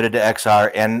you submitted to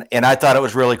XR, and I thought it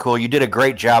was really cool. You did a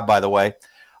great job, by the way.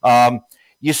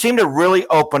 You seem to really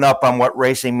open up on what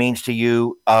racing means to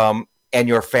you and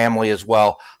your family as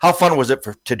well. How fun was it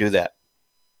to do that?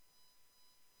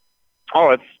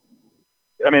 Oh,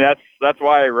 that's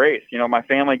why I race. My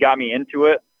family got me into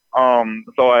it.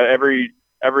 So every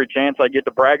chance I get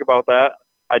to brag about that,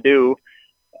 I do.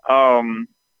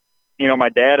 My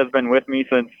dad has been with me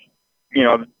since,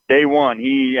 day one.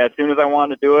 As soon as I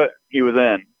wanted to do it, he was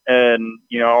in. And,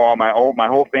 my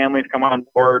whole family's come on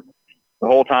board the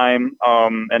whole time.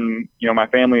 And, my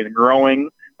family is growing.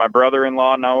 My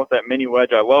brother-in-law now with that mini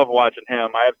wedge, I love watching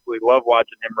him. I absolutely love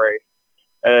watching him race.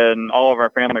 And all of our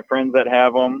family friends that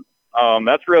have them.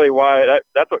 That's really why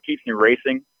that's what keeps me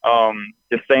racing.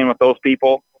 Just staying with those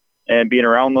people and being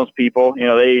around those people.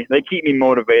 They keep me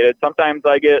motivated. Sometimes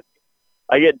I get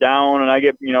down and I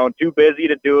get too busy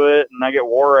to do it and I get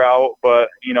wore out. But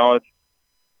I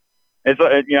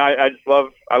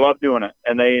love doing it,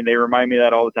 and they remind me of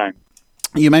that all the time.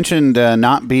 You mentioned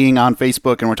not being on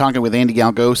Facebook, and we're talking with Andy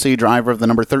Galgosi, driver of the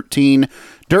number 13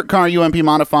 Dirt Car UMP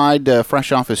Modified,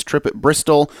 fresh off his trip at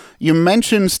Bristol. You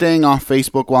mentioned staying off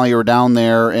Facebook while you were down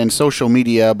there and social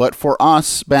media, but for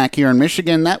us back here in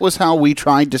Michigan, that was how we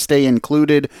tried to stay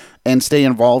included and stay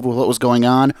involved with what was going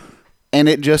on, and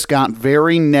it just got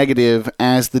very negative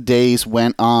as the days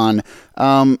went on.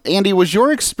 Andy, was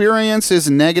your experience as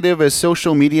negative as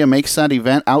social media makes that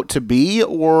event out to be,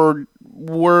 or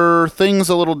were things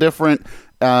a little different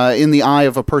in the eye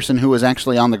of a person who was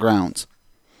actually on the grounds?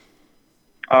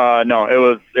 No, it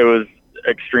was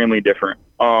extremely different.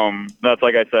 That's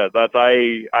like I said.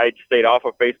 I stayed off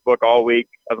of Facebook all week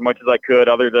as much as I could,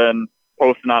 other than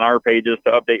posting on our pages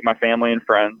to update my family and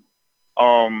friends.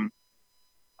 A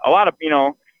lot of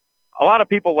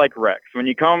people like wrecks. When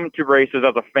you come to races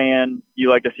as a fan, you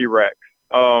like to see wrecks.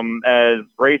 As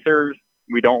racers,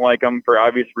 we don't like them for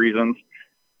obvious reasons.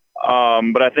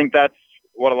 But I think that's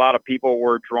what a lot of people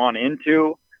were drawn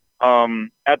into.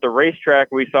 At the racetrack,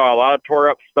 we saw a lot of tore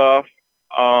up stuff.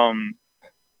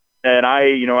 And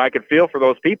I could feel for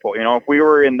those people. If we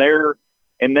were in their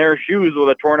shoes with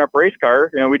a torn up race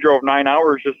car, we drove 9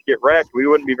 hours just to get wrecked, we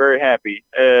wouldn't be very happy.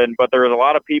 But there was a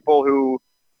lot of people who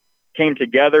came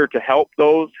together to help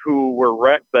those who were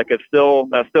wrecked that still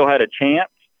had a chance.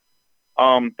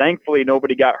 Thankfully,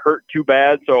 nobody got hurt too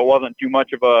bad, so it wasn't too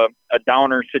much of a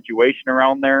downer situation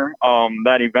around there.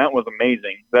 That event was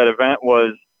amazing. That event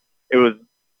was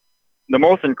the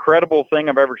most incredible thing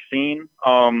I've ever seen,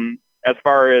 as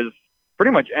far as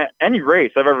pretty much any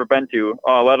race I've ever been to,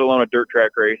 let alone a dirt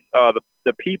track race.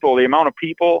 The people, the amount of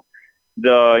people,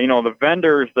 the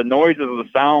vendors, the noises, the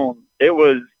sounds, it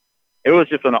was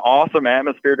just an awesome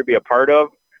atmosphere to be a part of.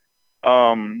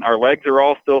 Our legs are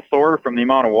all still sore from the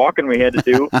amount of walking we had to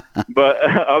do. But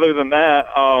other than that,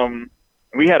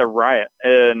 we had a riot,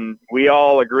 and we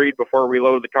all agreed before we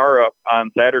loaded the car up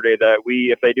on Saturday that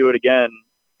if they do it again,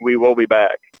 we will be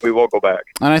back. We will go back.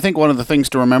 And I think one of the things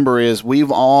to remember is we've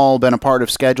all been a part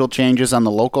of schedule changes on the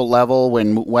local level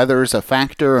when weather's a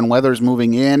factor and weather's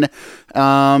moving in.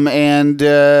 And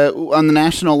on the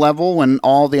national level, when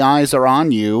all the eyes are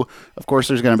on you, of course,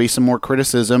 there's going to be some more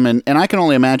criticism. And I can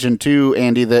only imagine, too,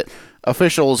 Andy, that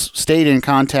officials stayed in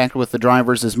contact with the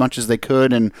drivers as much as they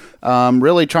could and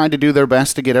really tried to do their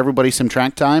best to get everybody some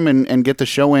track time and get the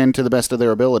show in to the best of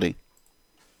their ability.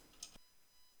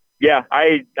 Yeah,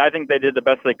 I think they did the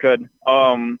best they could.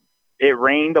 It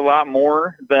rained a lot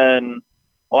more than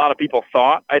a lot of people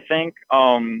thought, I think.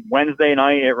 Wednesday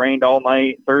night, it rained all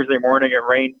night. Thursday morning, it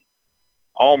rained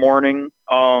all morning.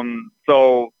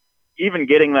 So even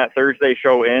getting that Thursday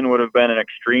show in would have been an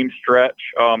extreme stretch.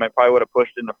 It probably would have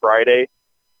pushed into Friday.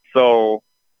 So,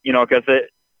 because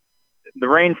the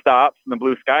rain stops and the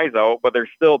blue sky's out, but there's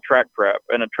still track prep.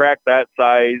 And a track that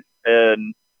size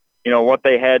and what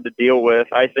they had to deal with,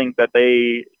 I think that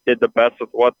they did the best with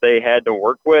what they had to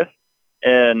work with.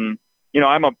 And,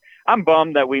 I'm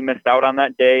bummed that we missed out on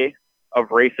that day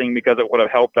of racing because it would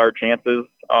have helped our chances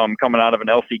coming out of an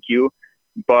LCQ.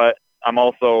 But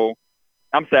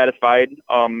I'm satisfied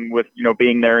with,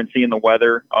 being there and seeing the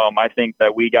weather. I think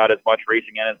that we got as much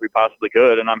racing in as we possibly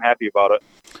could, and I'm happy about it.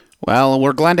 Well,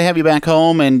 we're glad to have you back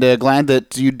home, and glad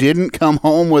that you didn't come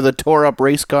home with a tore-up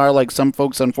race car like some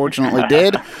folks unfortunately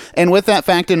did. And with that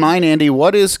fact in mind, Andy,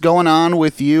 what is going on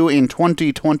with you in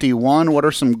 2021? What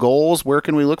are some goals? Where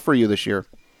can we look for you this year?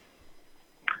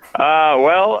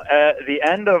 Well, at the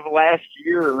end of last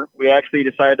year, we actually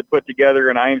decided to put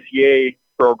together an IMCA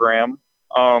program.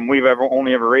 We've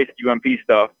only ever raced UMP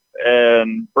stuff,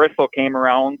 and Bristol came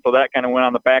around, so that kind of went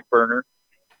on the back burner.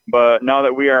 But now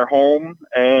that we are home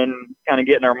and kind of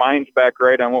getting our minds back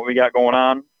right on what we got going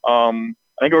on, I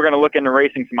think we're going to look into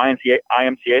racing some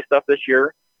IMCA stuff this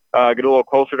year, get a little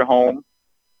closer to home.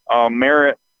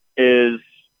 Merritt is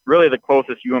really the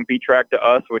closest UMP track to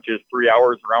us, which is 3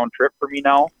 hours round trip for me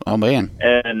now. Oh, man.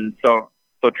 And so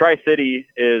Tri-City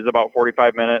is about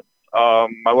 45 minutes. My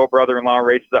little brother-in-law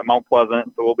races at Mount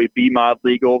Pleasant, so we'll be B-Mod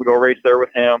legal to go race there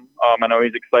with him. I know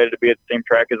he's excited to be at the same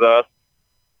track as us.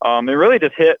 It really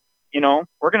just hit,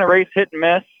 we're going to race hit and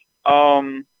miss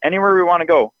anywhere we want to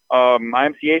go.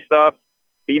 IMCA stuff,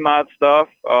 B-Mod stuff.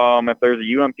 If there's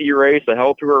a UMP race, a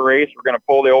Hell Tour race, we're going to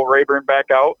pull the old Rayburn back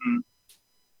out and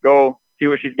go see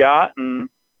what she's got and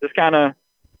just kind of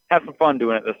have some fun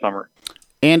doing it this summer.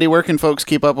 Andy, where can folks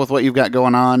keep up with what you've got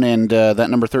going on and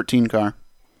that number 13 car?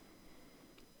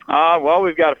 Well,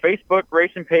 we've got a Facebook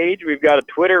racing page. We've got a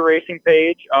Twitter racing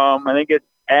page. I think it's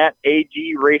at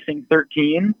AG Racing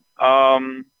 13.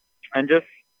 And just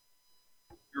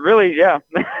really, yeah,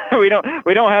 we don't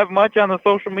have much on the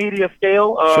social media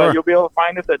scale. Sure. You'll be able to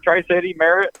find us at Tri-City,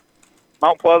 Merritt,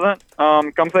 Mount Pleasant.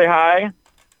 Come say hi.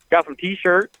 Got some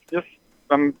T-shirts.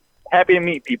 I'm happy to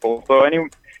meet people. So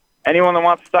anyone that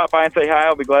wants to stop by and say hi,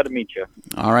 I'll be glad to meet you.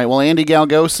 All right. Well, Andy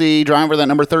Galgosi, driver of that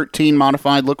number 13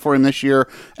 modified. Look for him this year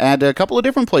at a couple of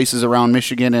different places around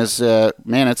Michigan.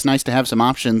 Man, it's nice to have some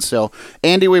options. So,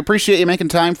 Andy, we appreciate you making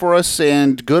time for us,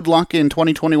 and good luck in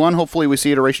 2021. Hopefully we see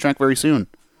you at a racetrack very soon.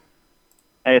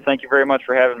 Hey, thank you very much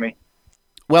for having me.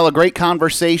 Well, a great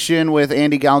conversation with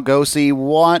Andy Galgosi.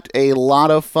 What a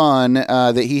lot of fun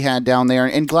that he had down there.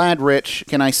 And glad, Rich,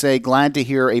 can I say, glad to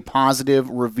hear a positive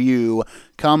review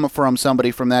come from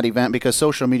somebody from that event, because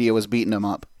social media was beating him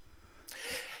up.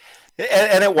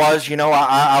 And it was,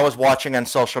 I was watching on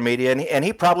social media, and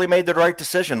he probably made the right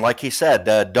decision. Like he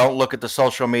said, don't look at the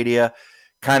social media,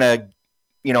 kind of,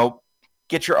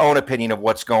 get your own opinion of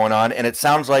what's going on. And it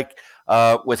sounds like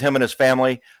with him and his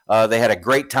family, they had a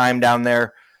great time down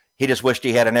there. He just wished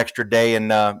he had an extra day,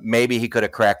 and maybe he could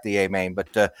have cracked the A-main.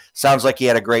 But sounds like he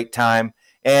had a great time,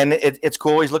 and it's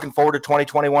cool. He's looking forward to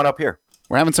 2021 up here.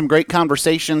 We're having some great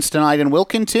conversations tonight, and we'll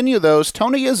continue those.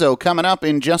 Tony Izzo coming up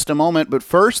in just a moment, but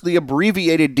first, the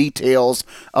abbreviated details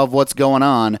of what's going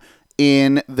on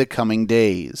in the coming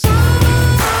days.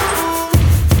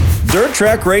 Dirt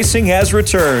track racing has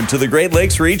returned to the Great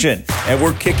Lakes region, and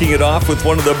we're kicking it off with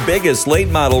one of the biggest late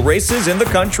model races in the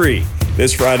country.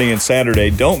 This Friday and Saturday,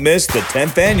 don't miss the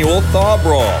 10th annual Thaw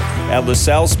Brawl at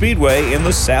LaSalle Speedway in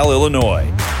LaSalle, Illinois.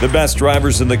 The best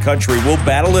drivers in the country will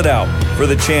battle it out for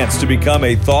the chance to become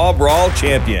a Thaw Brawl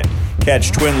champion.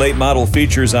 Catch twin late model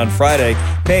features on Friday,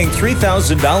 paying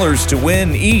 $3,000 to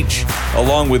win each,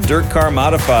 along with dirt car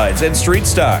modifieds and street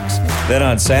stocks. Then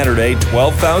on Saturday,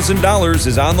 $12,000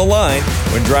 is on the line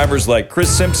when drivers like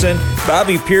Chris Simpson,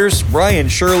 Bobby Pierce, Brian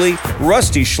Shirley,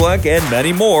 Rusty Schleck, and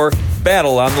many more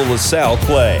battle on the LaSalle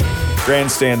clay.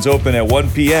 Grandstands open at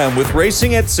 1 p.m. with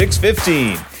racing at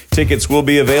 6:15. Tickets will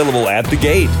be available at the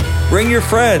gate. Bring your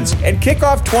friends and kick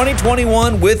off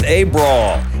 2021 with a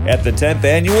brawl at the 10th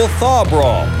annual Thaw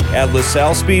Brawl at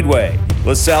LaSalle Speedway.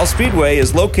 LaSalle Speedway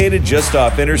is located just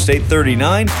off Interstate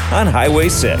 39 on Highway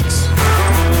 6.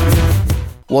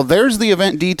 Well, there's the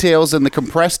event details in the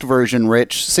compressed version,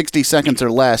 Rich, 60 seconds or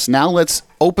less. Now let's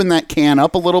open that can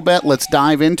up a little bit. Let's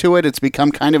dive into it. It's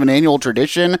become kind of an annual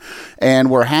tradition, and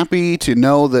we're happy to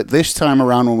know that this time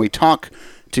around when we talk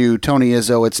to Tony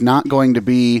Izzo, it's not going to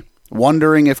be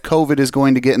wondering if COVID is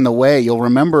going to get in the way. You'll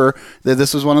remember that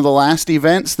this was one of the last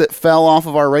events that fell off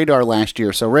of our radar last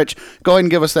year. So, Rich, go ahead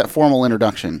and give us that formal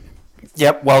introduction.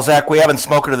 Yep. Well, Zach, we haven't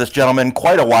spoken to this gentleman in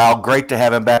quite a while. Great to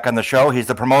have him back on the show. He's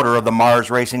the promoter of the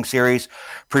Mars Racing Series,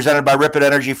 presented by Ripid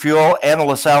Energy Fuel and the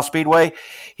LaSalle Speedway.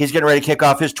 He's getting ready to kick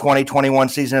off his 2021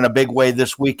 season in a big way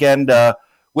this weekend,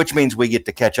 which means we get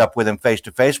to catch up with him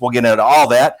face-to-face. We'll get into all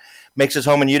that. Makes his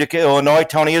home in Utica, Illinois.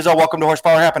 Tony Izzo, welcome to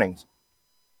Horsepower Happenings.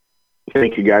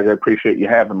 Thank you, guys. I appreciate you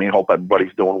having me. Hope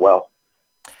everybody's doing well.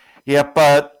 Yep.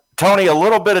 Tony, a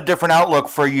little bit of different outlook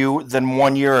for you than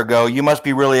 1 year ago. You must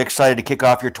be really excited to kick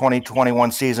off your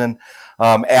 2021 season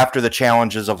after the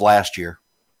challenges of last year.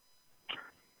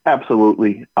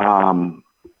 Absolutely.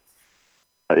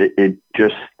 It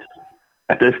just,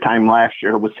 at this time last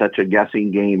year, it was such a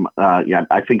guessing game.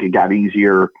 I think it got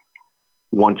easier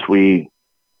once we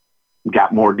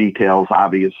got more details,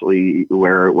 obviously,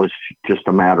 where it was just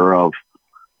a matter of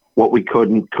what we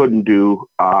couldn't do.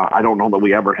 I don't know that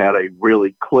we ever had a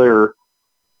really clear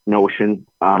notion,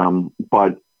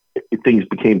 but things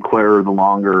became clearer the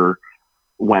longer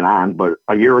went on. But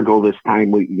a year ago this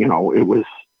time, it was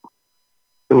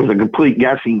a complete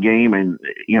guessing game, and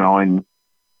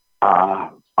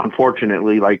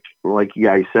unfortunately, like you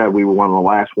guys said, we were one of the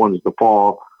last ones to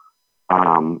fall.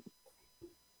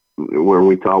 Where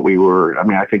we thought we were. I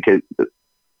mean, I think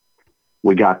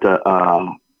we got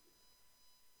the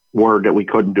word that we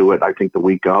couldn't do it, I think the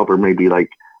week of, or maybe like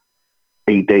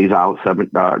 9 days out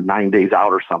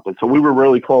or something. So we were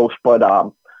really close, but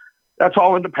that's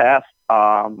all in the past.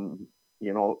 Last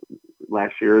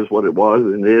year is what it was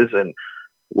and is, and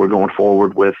we're going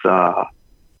forward with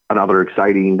another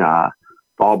exciting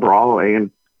Fall Brawl and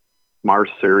Mars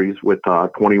Series with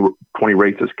 20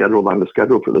 races scheduled on the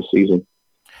schedule for this season.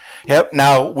 Yep.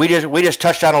 Now, we just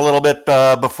touched on a little bit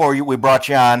before we brought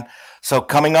you on. So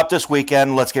coming up this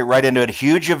weekend, let's get right into it. A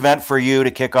huge event for you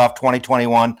to kick off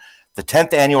 2021, the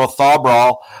 10th annual Thaw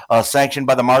Brawl, sanctioned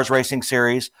by the Mars Racing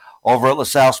Series over at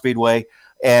LaSalle Speedway.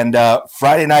 And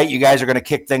Friday night, you guys are going to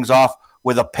kick things off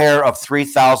with a pair of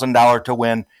 $3,000 to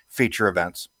win feature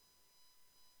events.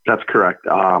 That's correct.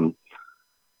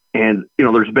 And,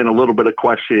 there's been a little bit of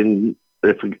question,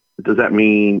 does that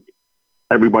mean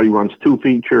everybody runs two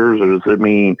features, or does it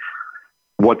mean,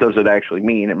 what does it actually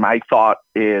mean? And my thought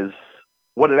is,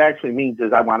 what it actually means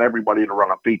is I want everybody to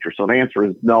run a feature. So the answer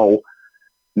is no,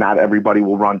 not everybody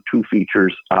will run 2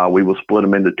 features. We will split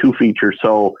them into 2 features.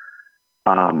 So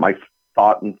my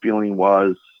thought and feeling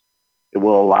was it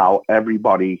will allow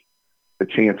everybody a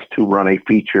chance to run a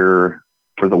feature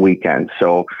for the weekend.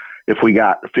 So if we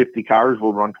got 50 cars,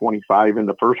 we'll run 25 in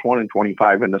the first one and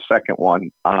 25 in the second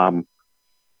one.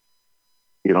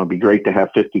 It'd be great to have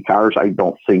 50 cars. I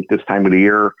don't think this time of the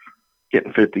year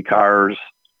getting 50 cars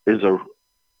is a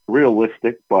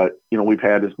realistic, but we've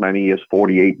had as many as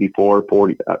 48 before,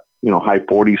 40, high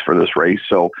 40s for this race.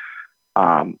 So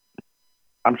I'm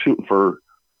shooting for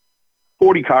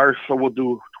 40 cars. So we'll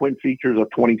do twin features of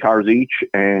 20 cars each,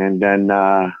 and then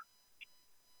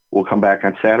we'll come back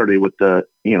on Saturday with the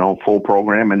full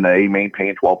program and the A main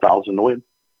paying $12,000 to win.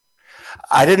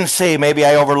 I didn't see. Maybe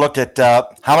I overlooked it.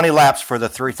 How many laps for the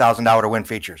 $3,000 to win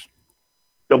features?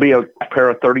 There'll be a pair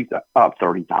of 30 lap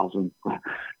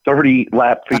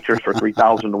features for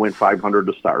 $3,000 to win $500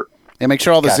 to start. And make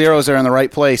sure all the zeros are in the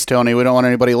right place, Tony. We don't want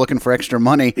anybody looking for extra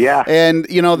money. Yeah. And,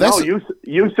 that's... No,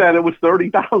 you said it was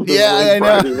 $30,000. Yeah, I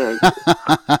know.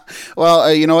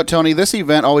 Well, you know what, Tony? This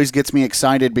event always gets me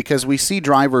excited because we see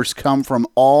drivers come from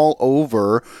all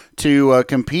over to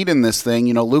compete in this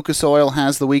thing. Lucas Oil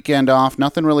has the weekend off.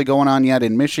 Nothing really going on yet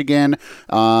in Michigan.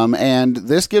 And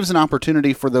this gives an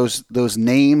opportunity for those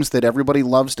names that everybody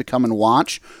loves to come and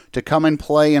watch, to come and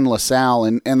play in LaSalle.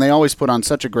 And they always put on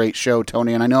such a great show,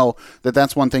 Tony. And I know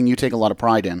that's one thing you take a lot of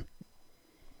pride in.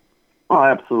 Oh,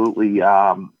 absolutely.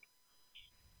 That's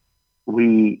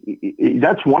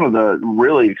one of the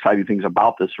really exciting things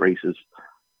about this race is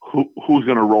who's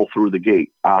going to roll through the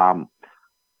gate.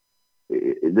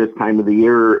 This time of the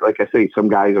year, like I say, some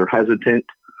guys are hesitant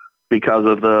because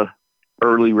of the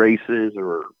early races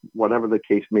or whatever the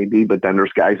case may be, but then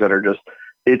there's guys that are just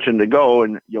itching to go,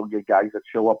 and you'll get guys that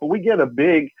show up. But we get a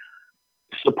big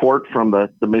support from the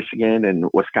Michigan and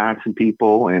Wisconsin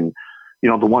people, and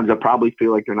the ones that probably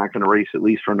feel like they're not going to race at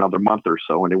least for another month or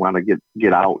so, and they want to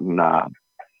get out and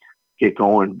get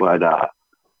going. But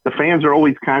the fans are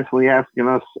always constantly asking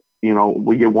us,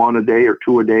 we get 1 a day or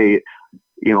 2 a day,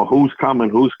 who's coming,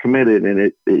 who's committed,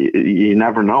 and you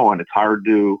never know, and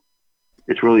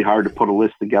it's really hard to put a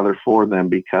list together for them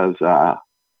because I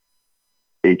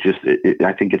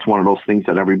think it's one of those things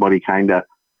that everybody kind of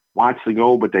wants to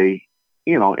go, but they,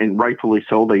 and rightfully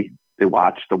so, they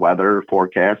watch the weather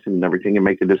forecast and everything and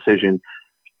make a decision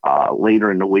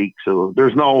later in the week. So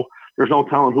there's no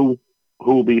telling who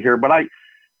will be here. But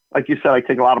like you said, I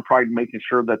take a lot of pride in making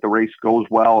sure that the race goes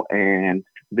well, and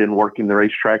been working the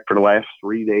racetrack for the last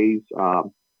 3 days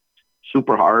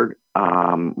super hard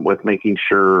with making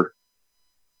sure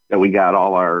that we got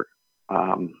all our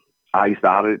I's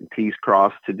dotted and T's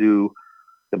crossed to do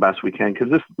the best we can. Because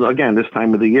this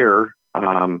time of the year,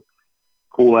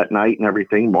 cool at night and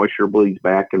everything, moisture bleeds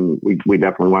back, and we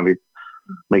definitely want to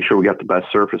make sure we got the best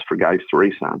surface for guys to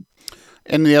race on.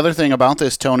 And the other thing about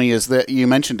this, Tony, is that you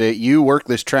mentioned it. You work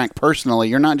this track personally.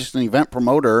 You're not just an event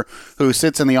promoter who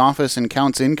sits in the office and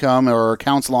counts income or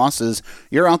counts losses.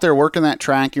 You're out there working that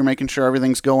track. You're making sure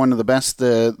everything's going to the best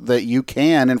that you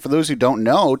can. And for those who don't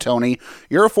know, Tony,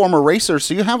 you're a former racer,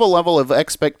 so you have a level of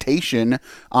expectation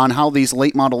on how these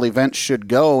late model events should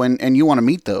go, and you want to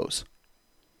meet those.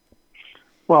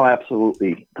 Well,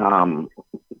 absolutely.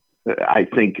 I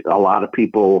think a lot of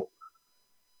people,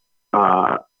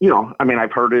 I've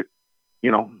heard it,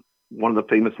 one of the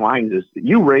famous lines is,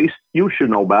 you raced, you should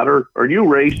know better, or you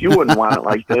raced, you wouldn't want it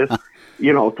like this,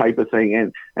 type of thing.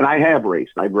 And I have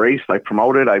raced. I've raced, I've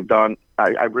promoted, I've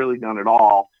really done it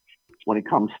all when it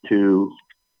comes to,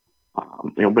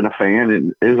 been a fan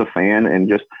and is a fan, and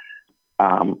just,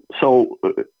 so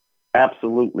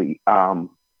absolutely.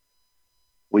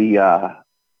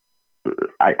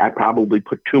 I probably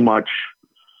put too much,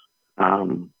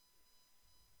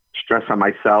 stress on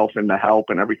myself and the help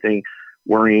and everything,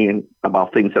 worrying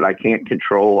about things that I can't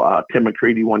control. Tim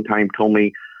McCready one time told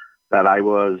me that I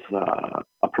was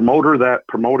a promoter that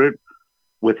promoted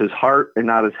with his heart and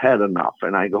not his head enough.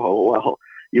 And I go, oh, well,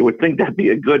 you would think that'd be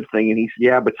a good thing. And he said,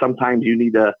 yeah, but sometimes you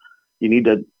need to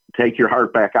take your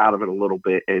heart back out of it a little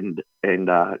bit and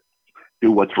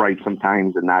do what's right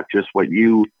sometimes, and not just what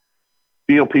you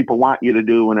feel people want you to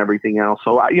do and everything else.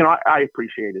 So I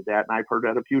appreciated that. And I've heard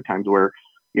that a few times where,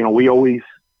 we always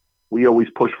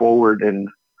push forward and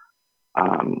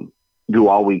do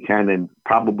all we can, and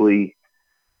probably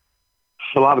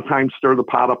a lot of times stir the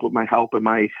pot up with my help and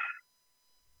my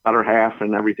better half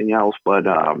and everything else. But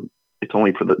it's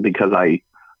only because I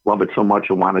love it so much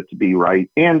and want it to be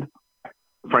right. And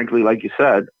frankly, like you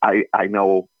said, I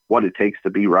know what it takes to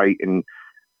be right. And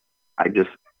I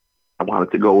I want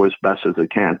it to go as best as it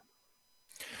can.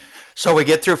 So we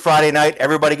get through Friday night.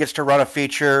 Everybody gets to run a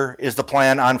feature is the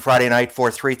plan on Friday night for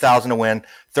 $3,000 to win,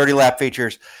 30 lap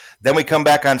features. Then we come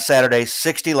back on Saturday,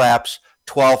 60 laps,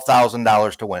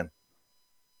 $12,000 to win.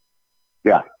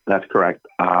 Yeah, that's correct.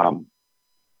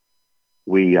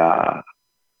 We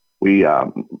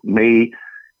may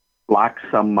lock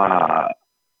some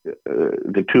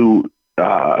the two.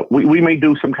 We may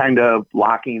do some kind of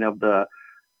locking of the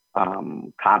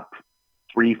top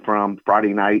three from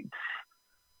Friday night's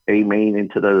A main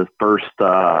into the first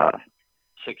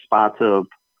 6 spots of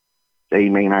A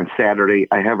main on Saturday.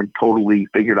 I haven't totally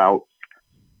figured out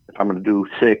if I'm going to do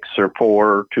 6 or 4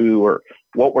 or 2 or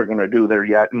what we're going to do there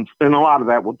yet. And a lot of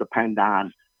that will depend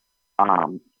on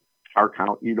our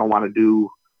count. You don't want to do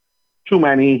too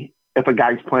many if a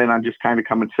guy's planning on just kind of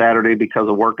coming Saturday because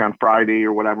of work on Friday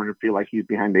or whatever, and feel like he's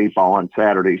behind the 8 ball on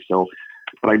Saturday. So,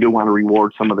 but I do want to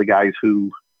reward some of the guys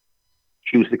who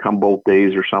choose to come both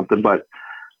days or something. But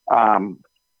other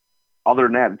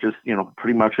than that, just,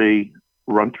 pretty much a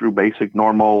run through basic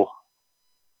normal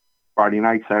Friday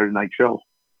night, Saturday night show.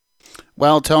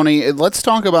 Well, Tony, let's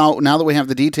talk about, now that we have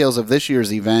the details of this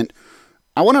year's event,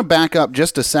 I want to back up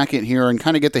just a second here and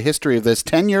kind of get the history of this.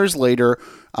 10 years later,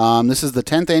 this is the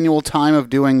 10th annual time of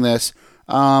doing this.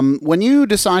 When you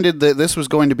decided that this was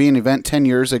going to be an event 10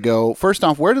 years ago, first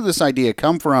off, where did this idea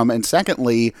come from? And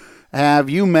secondly, have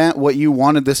you met what you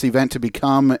wanted this event to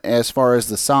become as far as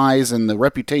the size and the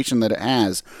reputation that it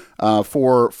has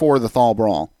for the Thal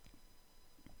Brawl?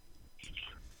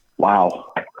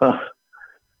 Wow.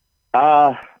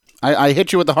 I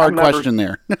hit you with a hard question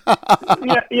there.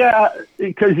 yeah,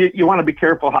 because you want to be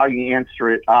careful how you answer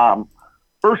it.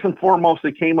 First and foremost,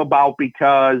 it came about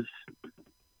because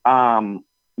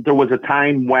there was a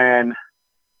time when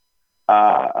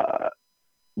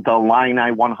the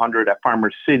Illini 100 at Farmer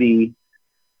City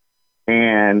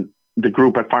and the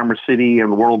group at Farmer City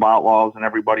and the World of Outlaws and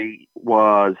everybody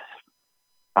was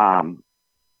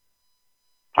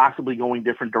possibly going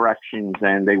different directions,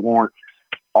 and they weren't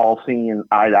all seeing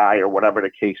eye to eye or whatever the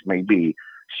case may be.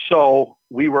 So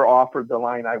we were offered the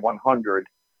Illini 100,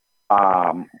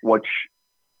 which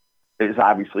is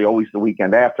obviously always the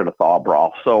weekend after the Thal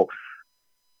Brawl. So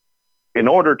in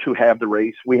order to have the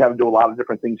race, we have to do a lot of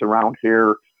different things around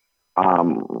here.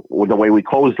 With the way we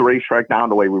close the racetrack down,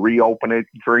 the way we reopen it,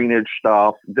 drainage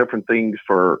stuff, different things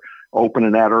for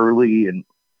opening that early. And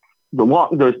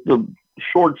the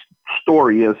short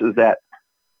story is that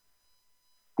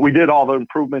we did all the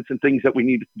improvements and things that we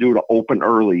needed to do to open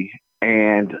early.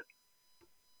 And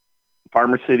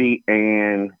Farmer City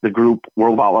and the group,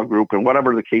 World of Outlaw group, and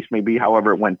whatever the case may be,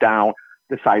 however it went down,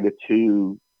 decided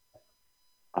to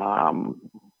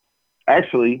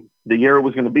actually, the year it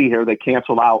was going to be here, they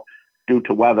canceled out due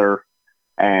to weather.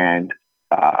 And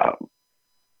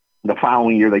the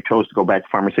following year, they chose to go back to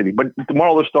Farmer City. But the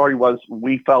moral of the story was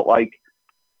we felt like,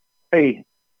 hey,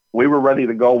 we were ready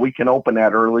to go. We can open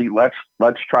that early. Let's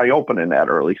try opening that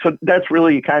early. So that's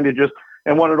really kind of just,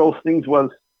 and one of those things was,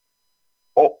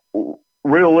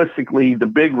 realistically, the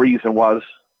big reason was,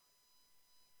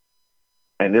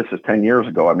 and this is 10 years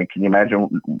ago, I mean, can you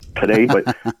imagine today,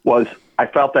 but was I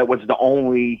felt that was the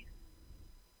only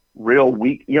real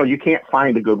week, you can't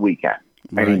find a good weekend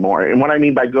anymore. And what I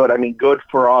mean by good, I mean good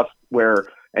for us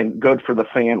and good for the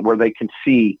fan where they can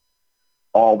see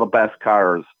all the best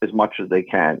cars as much as they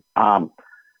can. I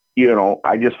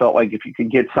just felt like if you could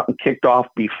get something kicked off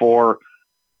before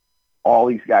all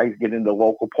these guys get into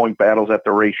local point battles at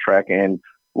the racetrack and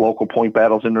local point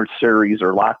battles in their series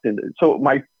are locked in. So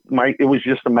it was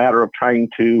just a matter of trying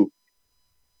to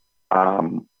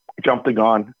jump the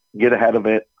gun, get ahead of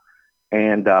it.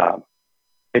 And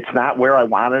it's not where I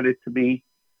wanted it to be.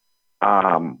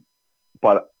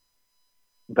 But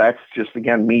that's just,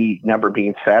 again, me never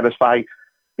being satisfied.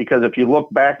 Because if you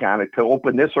look back on it, to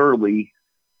open this early,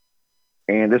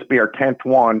 and this be our 10th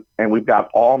one, and we've got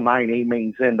all 9 A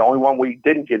mains in. The only one we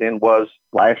didn't get in was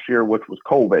last year, which was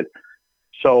COVID.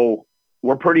 So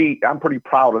I'm pretty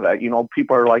proud of that.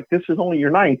 People are like, this is only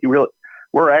your 9th.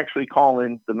 We're actually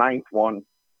calling the 9th one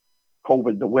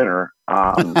COVID the winner.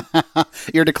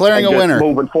 You're declaring a winner.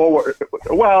 Moving forward.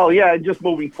 Well, yeah, just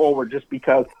moving forward, just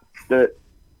because the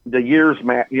years,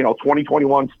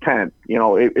 2021's 10th.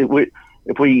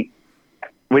 If we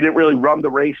didn't really run the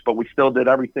race, but we still did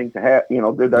everything to have,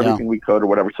 did everything we could or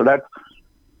whatever. So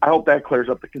I hope that clears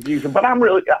up the confusion. But I'm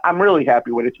really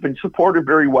happy with it. It's been supported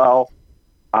very well.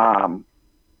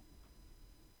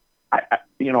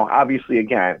 Obviously,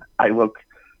 again, I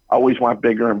always want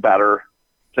bigger and better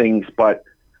things, but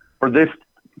for this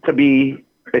to be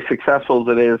as successful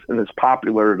as it is and as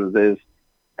popular as it is,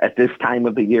 at this time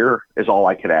of the year is all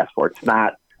I could ask for. It's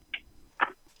not.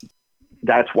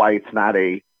 That's why it's not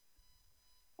a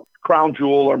crown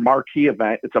jewel or marquee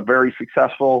event. It's a very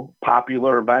successful,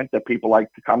 popular event that people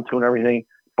like to come to and everything,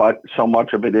 but so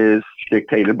much of it is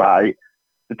dictated by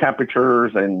the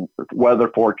temperatures and weather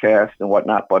forecast and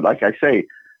whatnot. But like I say,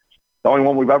 the only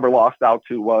one we've ever lost out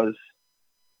to was,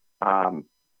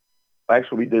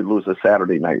 actually we did lose a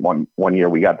Saturday night one year.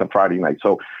 We got the Friday night.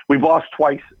 So we've lost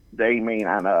twice the A-Main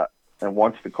and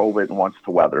once to COVID and once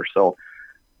to weather. So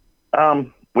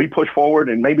we push forward,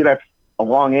 and maybe that's a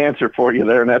long answer for you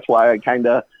there, and that's why I kind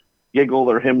of giggled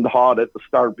or hemmed and hawed at the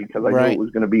start, because I knew it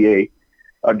was going to be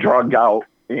a drug out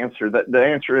answer. That the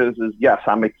answer is yes,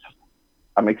 I'm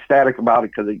ecstatic about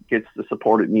it because it gets the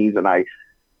support it needs, and I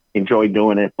enjoy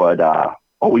doing it. But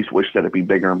always wish that it'd be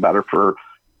bigger and better for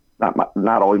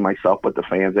not only myself but the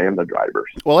fans and the drivers.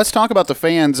 Well, let's talk about the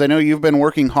fans. I know you've been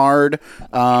working hard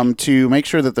to make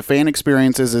sure that the fan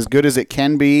experience is as good as it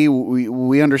can be.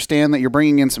 We understand that you're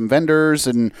bringing in some vendors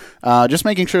and just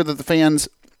making sure that the fans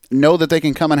know that they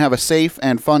can come and have a safe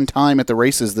and fun time at the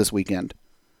races this weekend.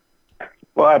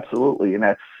 Well, absolutely. And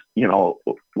that's,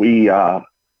 we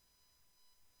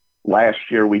last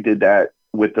year we did that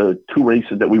with the 2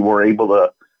 races that we were able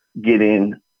to get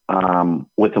in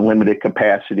with a limited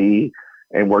capacity,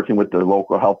 and working with the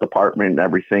local health department and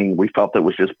everything. We felt it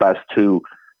was just best to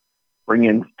bring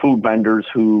in food vendors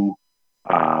who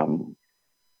have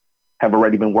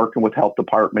already been working with health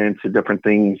departments and different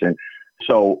things. And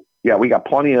so, yeah, we got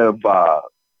plenty of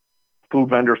food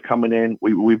vendors coming in.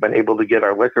 We've been able to get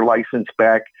our liquor license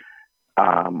back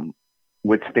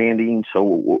withstanding. So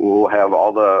we'll have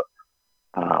all the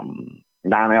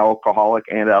non-alcoholic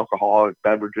and alcoholic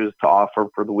beverages to offer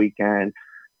for the weekend,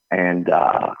 and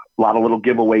a lot of little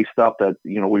giveaway stuff that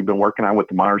we've been working on with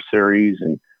the Mars Series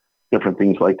and different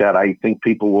things like that. I think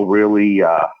people will really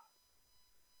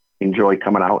enjoy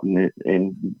coming out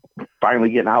and finally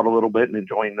getting out a little bit and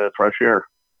enjoying the fresh air.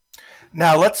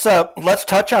 Now let's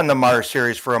touch on the Mars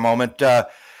Series for a moment.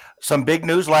 Some big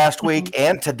news last week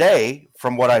and today,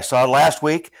 from what I saw. Last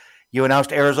week, you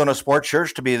announced Arizona Sports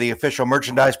Shirts to be the official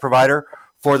merchandise provider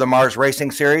for the Mars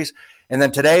Racing Series. And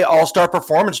then today, All-Star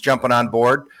Performance jumping on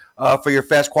board for your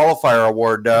Fast Qualifier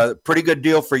Award. Pretty good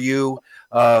deal for you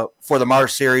for the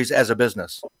Mars Series as a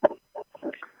business.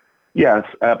 Yes,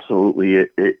 absolutely.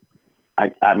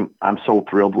 I'm so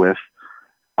thrilled with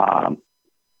the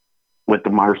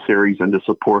Mars Series and the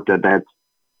support that's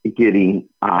getting,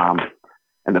 and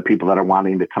the people that are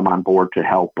wanting to come on board to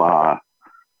help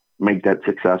make that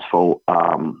successful.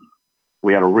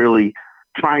 We had a really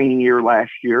trying year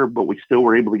last year, but we still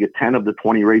were able to get 10 of the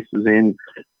 20 races in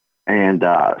and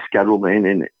scheduled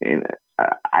in. And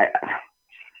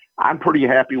I'm pretty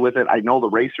happy with it. I know the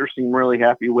racers seem really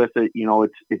happy with it.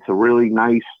 It's a really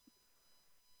nice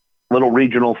little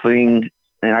regional thing.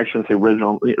 And I shouldn't say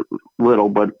little,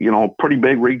 but pretty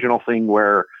big regional thing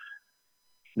where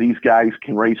these guys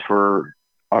can race for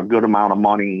a good amount of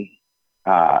money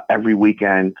every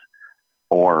weekend.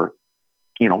 Or,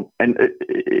 and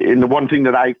the one thing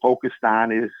that I focused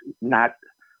on is not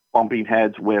bumping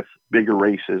heads with bigger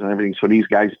races and everything. So these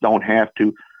guys don't have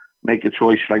to make a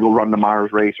choice. Should I go run the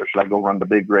Mars race or should I go run the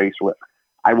big race?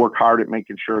 I work hard at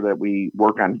making sure that we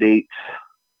work on dates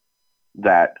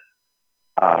that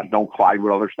don't collide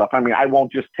with other stuff. I mean, I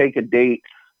won't just take a date,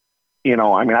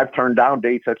 I've turned down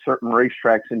dates at certain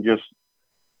racetracks and just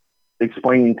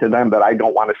explaining to them that I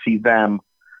don't want to see them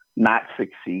not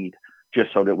succeed,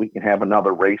 just so that we can have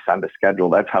another race on the schedule.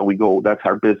 That's how we go. That's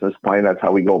our business plan. That's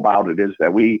how we go about it, is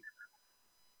that we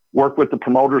work with the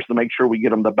promoters to make sure we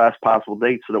get them the best possible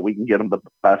dates so that we can get them the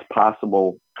best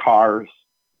possible cars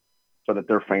so that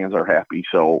their fans are happy.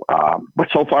 So, but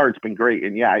so far it's been great.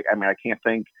 And yeah, I can't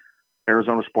thank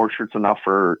Arizona Sports Shirts enough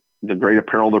for the great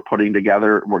apparel they're putting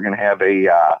together. We're going to have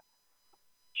a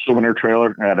souvenir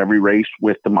trailer at every race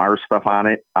with the Mars stuff on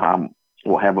it.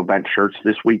 We'll have event shirts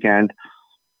this weekend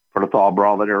for the Thaw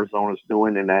Brawl that Arizona's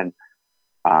doing. And then,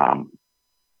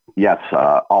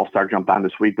 All-Star jumped on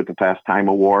this week with the Fast Time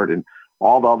Award and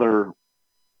all the other,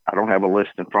 I don't have a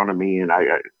list in front of me and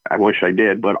I wish I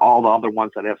did, but all the other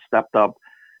ones that have stepped up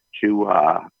to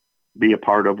be a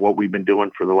part of what we've been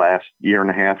doing for the last year and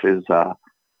a half is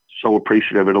so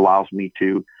appreciative. It allows me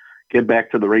to get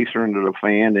back to the racer and to the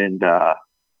fan, and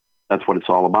that's what it's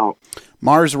all about.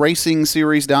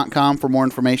 MarsRacingSeries.com for more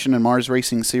information, and Mars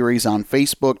Racing Series on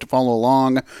Facebook to follow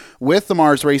along with the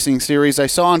Mars Racing Series. I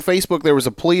saw on Facebook there was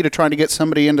a plea to try to get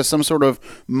somebody into some sort of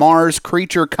Mars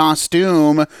creature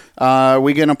costume. Are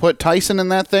we going to put Tyson in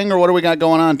that thing, or what do we got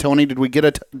going on, Tony? Did we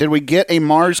get a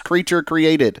Mars creature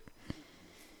created?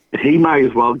 he might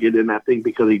as well get in that thing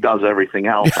because he does everything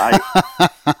else.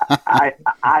 I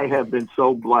have been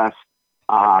so blessed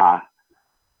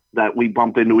that we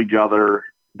bumped into each other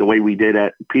the way we did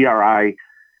at PRI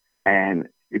and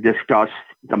discussed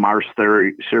the Mars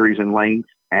series in length.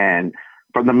 And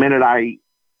from the minute I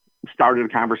started a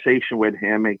conversation with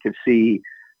him and could see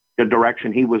the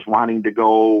direction he was wanting to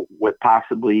go with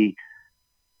possibly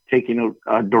taking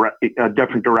a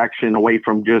different direction away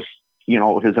from just,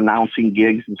 his announcing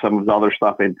gigs and some of his other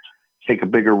stuff and take a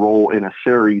bigger role in a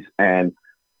series. And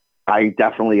I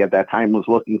definitely at that time was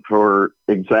looking for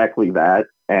exactly that.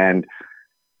 And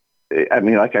I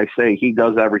mean, like I say, he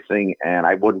does everything, and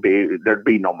there'd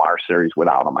be no Mars series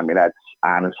without him. I mean, that's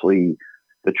honestly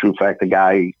the true fact. The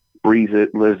guy breathes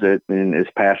it, lives it, and is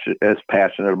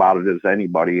passionate about it as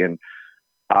anybody. And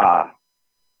so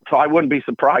I wouldn't be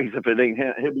surprised if it ain't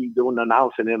he'll be doing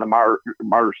announcing in a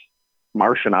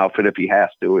Martian outfit if he has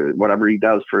to. Whatever he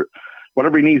does for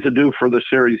whatever he needs to do for the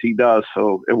series, he does.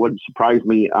 So it wouldn't surprise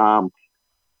me.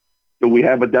 Do we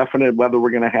have a definite whether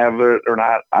we're going to have it or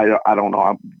not? I don't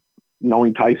know.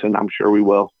 Knowing Tyson, I'm sure we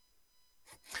will.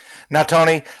 Now,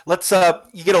 Tony, let's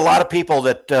you get a lot of people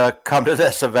that come to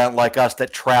this event like us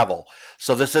that travel.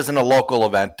 So this isn't a local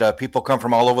event. People come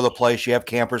from all over the place. You have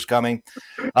campers coming.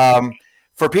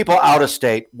 For people out of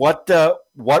state, what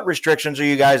restrictions are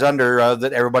you guys under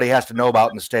that everybody has to know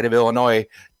about in the state of Illinois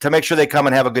to make sure they come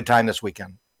and have a good time this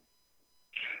weekend?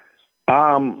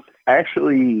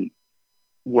 Actually,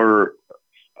 we're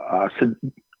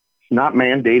not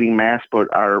mandating masks, but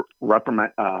are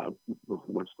recommending,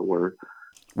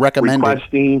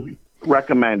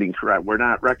 correct. We're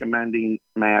not recommending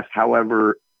masks.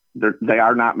 However, they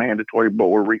are not mandatory, but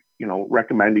we're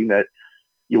recommending that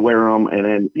you wear them and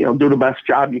then, do the best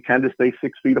job you can to stay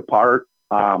 6 feet apart.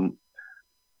 And,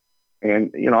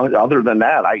 other than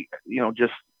that,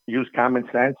 just use common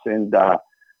sense and,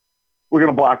 we're going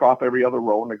to block off every other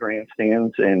row in the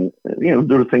grandstands and, do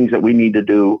the things that we need to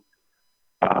do,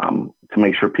 to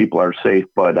make sure people are safe,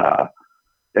 but,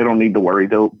 they don't need to worry.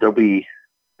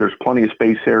 There's plenty of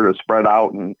space here to spread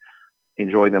out and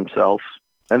enjoy themselves.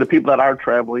 And the people that are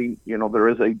traveling, there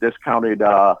is a discounted,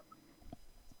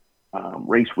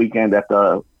 race weekend at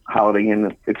the Holiday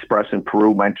Inn Express in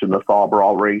Peru. Mentioned the Thaw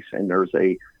Brawl race, and there's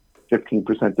a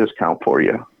 15% discount for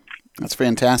you. That's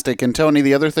fantastic. And Tony,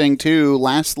 the other thing too,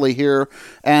 lastly here,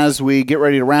 as we get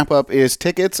ready to wrap up, is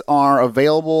tickets are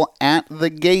available at the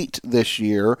gate this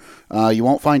year. You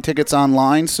won't find tickets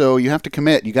online, so you have to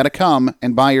commit. You got to come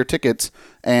and buy your tickets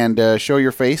and show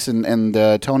your face. And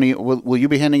Tony, will you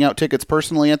be handing out tickets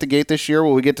personally at the gate this year?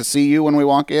 Will we get to see you when we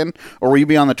walk in, or will you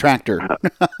be on the tractor?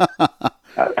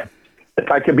 If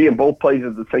I could be in both places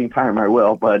at the same time, I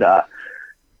will. But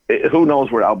who knows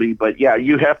where I'll be? But yeah,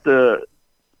 you have to.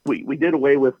 We did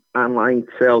away with online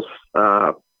sales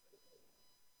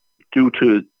due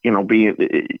to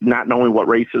being not knowing what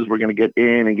races we're going to get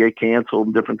in and get canceled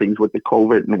and different things with the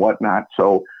COVID and whatnot.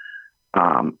 So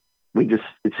it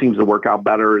seems to work out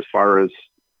better as far as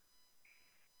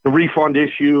the refund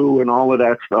issue and all of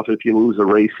that stuff if you lose a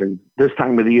race. And this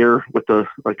time of the year with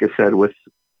like I said, with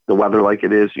the weather like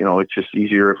it is, it's just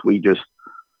easier if we just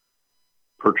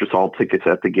purchase all tickets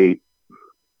at the gate.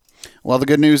 Well, the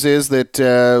good news is that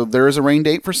there is a rain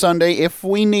date for Sunday if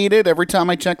we need it. Every time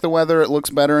I check the weather, it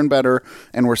looks better and better,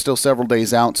 and we're still several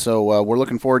days out, so we're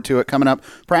looking forward to it. Coming up,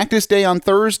 practice day on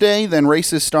Thursday, then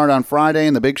races start on Friday,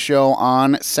 and the big show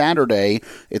on Saturday.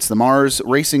 It's the Mars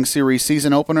Racing Series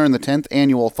season opener and the 10th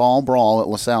annual Fall Brawl at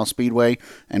LaSalle Speedway,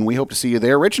 and we hope to see you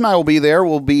there. Rich and I will be there.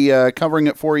 We'll be covering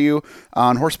it for you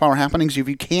on Horsepower Happenings if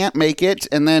you can't make it.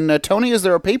 And then, Tony, is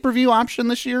there a pay-per-view option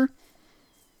this year?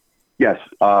 Yes,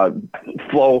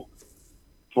 Flow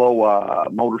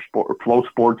Motorsport,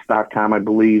 FlowSports.com, I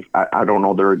believe. I don't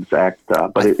know their exact,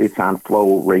 but it's on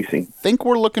Flow Racing. I think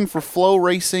we're looking for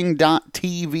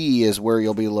FlowRacing.tv is where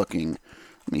you'll be looking.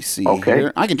 Let me see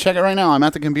here. I can check it right now. I'm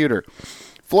at the computer.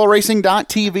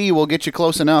 FlowRacing.tv will get you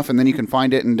close enough, and then you can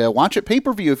find it and watch it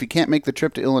pay-per-view if you can't make the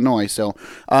trip to Illinois. So,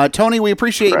 Tony, we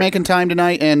appreciate you making time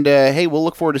tonight, and, hey, we'll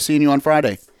look forward to seeing you on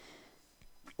Friday.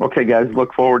 Okay, guys,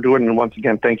 look forward to it. And once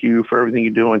again, thank you for everything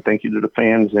you do, and thank you to the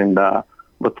fans, and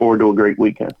look forward to a great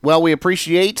weekend. Well, we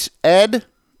appreciate Ed,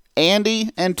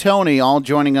 Andy, and Tony all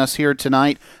joining us here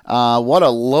tonight. What a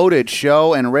loaded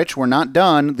show. And, Rich, we're not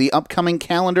done. The upcoming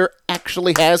calendar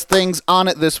actually has things on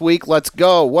it this week. Let's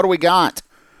go. What do we got?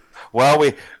 Well,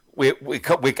 I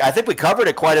think we covered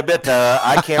it quite a bit.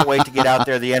 I can't wait to get out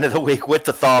there the end of the week with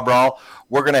the Thaw Brawl.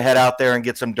 We're going to head out there and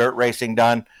get some dirt racing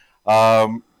done.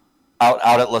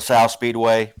 Out at LaSalle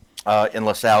Speedway in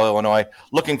LaSalle, Illinois.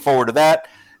 Looking forward to that.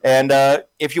 And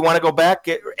if you want to go back,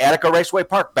 Attica Raceway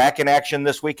Park back in action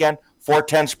this weekend.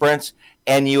 410 sprints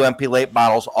and UMP late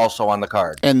models also on the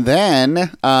card. And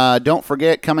then don't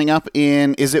forget, coming up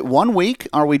in, is it 1 week?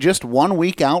 Are we just 1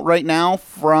 week out right now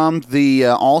from the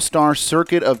All-Star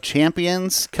Circuit of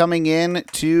Champions coming in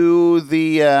to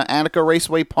the Attica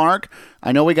Raceway Park?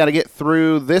 I know we got to get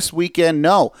through this weekend.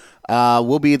 No,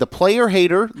 we'll be the Player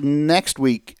Hater next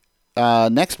week.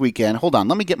 Next weekend. Hold on,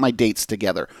 let me get my dates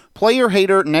together. Player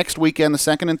Hater next weekend, the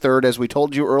 2nd and 3rd, as we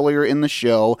told you earlier in the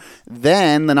show.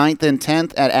 Then the 9th and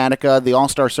 10th at Attica, the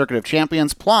All-Star Circuit of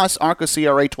Champions, plus ARCA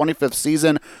CRA 25th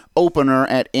season opener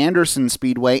at Anderson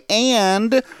Speedway,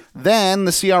 and then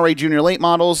the CRA Junior Late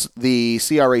Models, the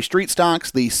CRA Street Stocks,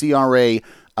 the CRA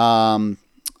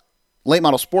Late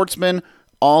Model Sportsman,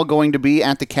 all going to be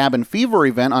at the Cabin Fever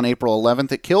event on April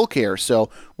 11th at Killcare. So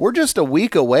we're just a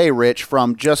week away, Rich,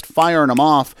 from just firing them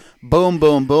off, boom,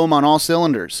 boom, boom, on all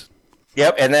cylinders.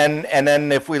 Yep, and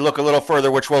then if we look a little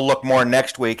further, which we'll look more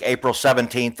next week, April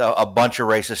 17th, a bunch of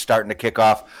races starting to kick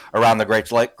off around the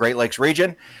Great Lakes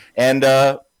region, and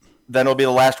then it'll be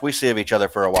the last we see of each other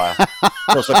for a while,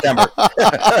 till September.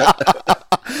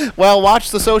 Well,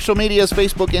 watch the social medias,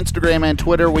 Facebook, Instagram, and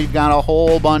Twitter. We've got a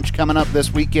whole bunch coming up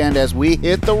this weekend as we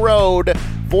hit the road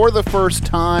for the first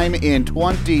time in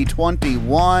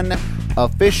 2021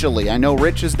 officially. I know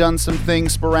Rich has done some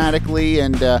things sporadically,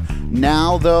 and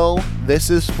now, though, this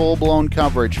is full-blown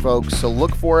coverage, folks. So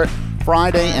look for it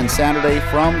Friday and Saturday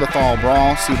from the Fall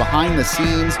Brawl. See behind the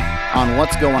scenes on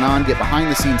what's going on, get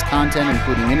behind-the-scenes content,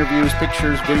 including interviews,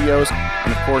 pictures, videos,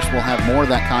 and, of course, we'll have more of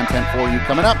that content for you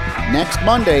coming up next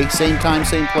Monday, same time,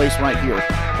 same place, right here,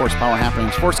 Horsepower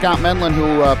Happenings. For Scott Menlin,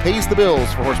 who pays the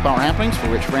bills for Horsepower Happenings, for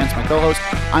Rich France, my co-host,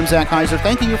 I'm Zach Heiser.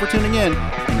 Thanking you for tuning in,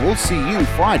 and we'll see you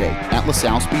Friday at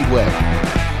LaSalle Speedway.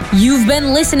 You've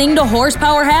been listening to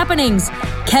Horsepower Happenings.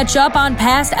 Catch up on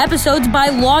past episodes by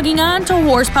logging on to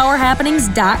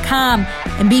horsepowerhappenings.com.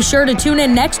 And be sure to tune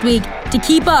in next week to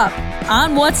keep up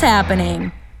on what's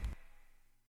happening.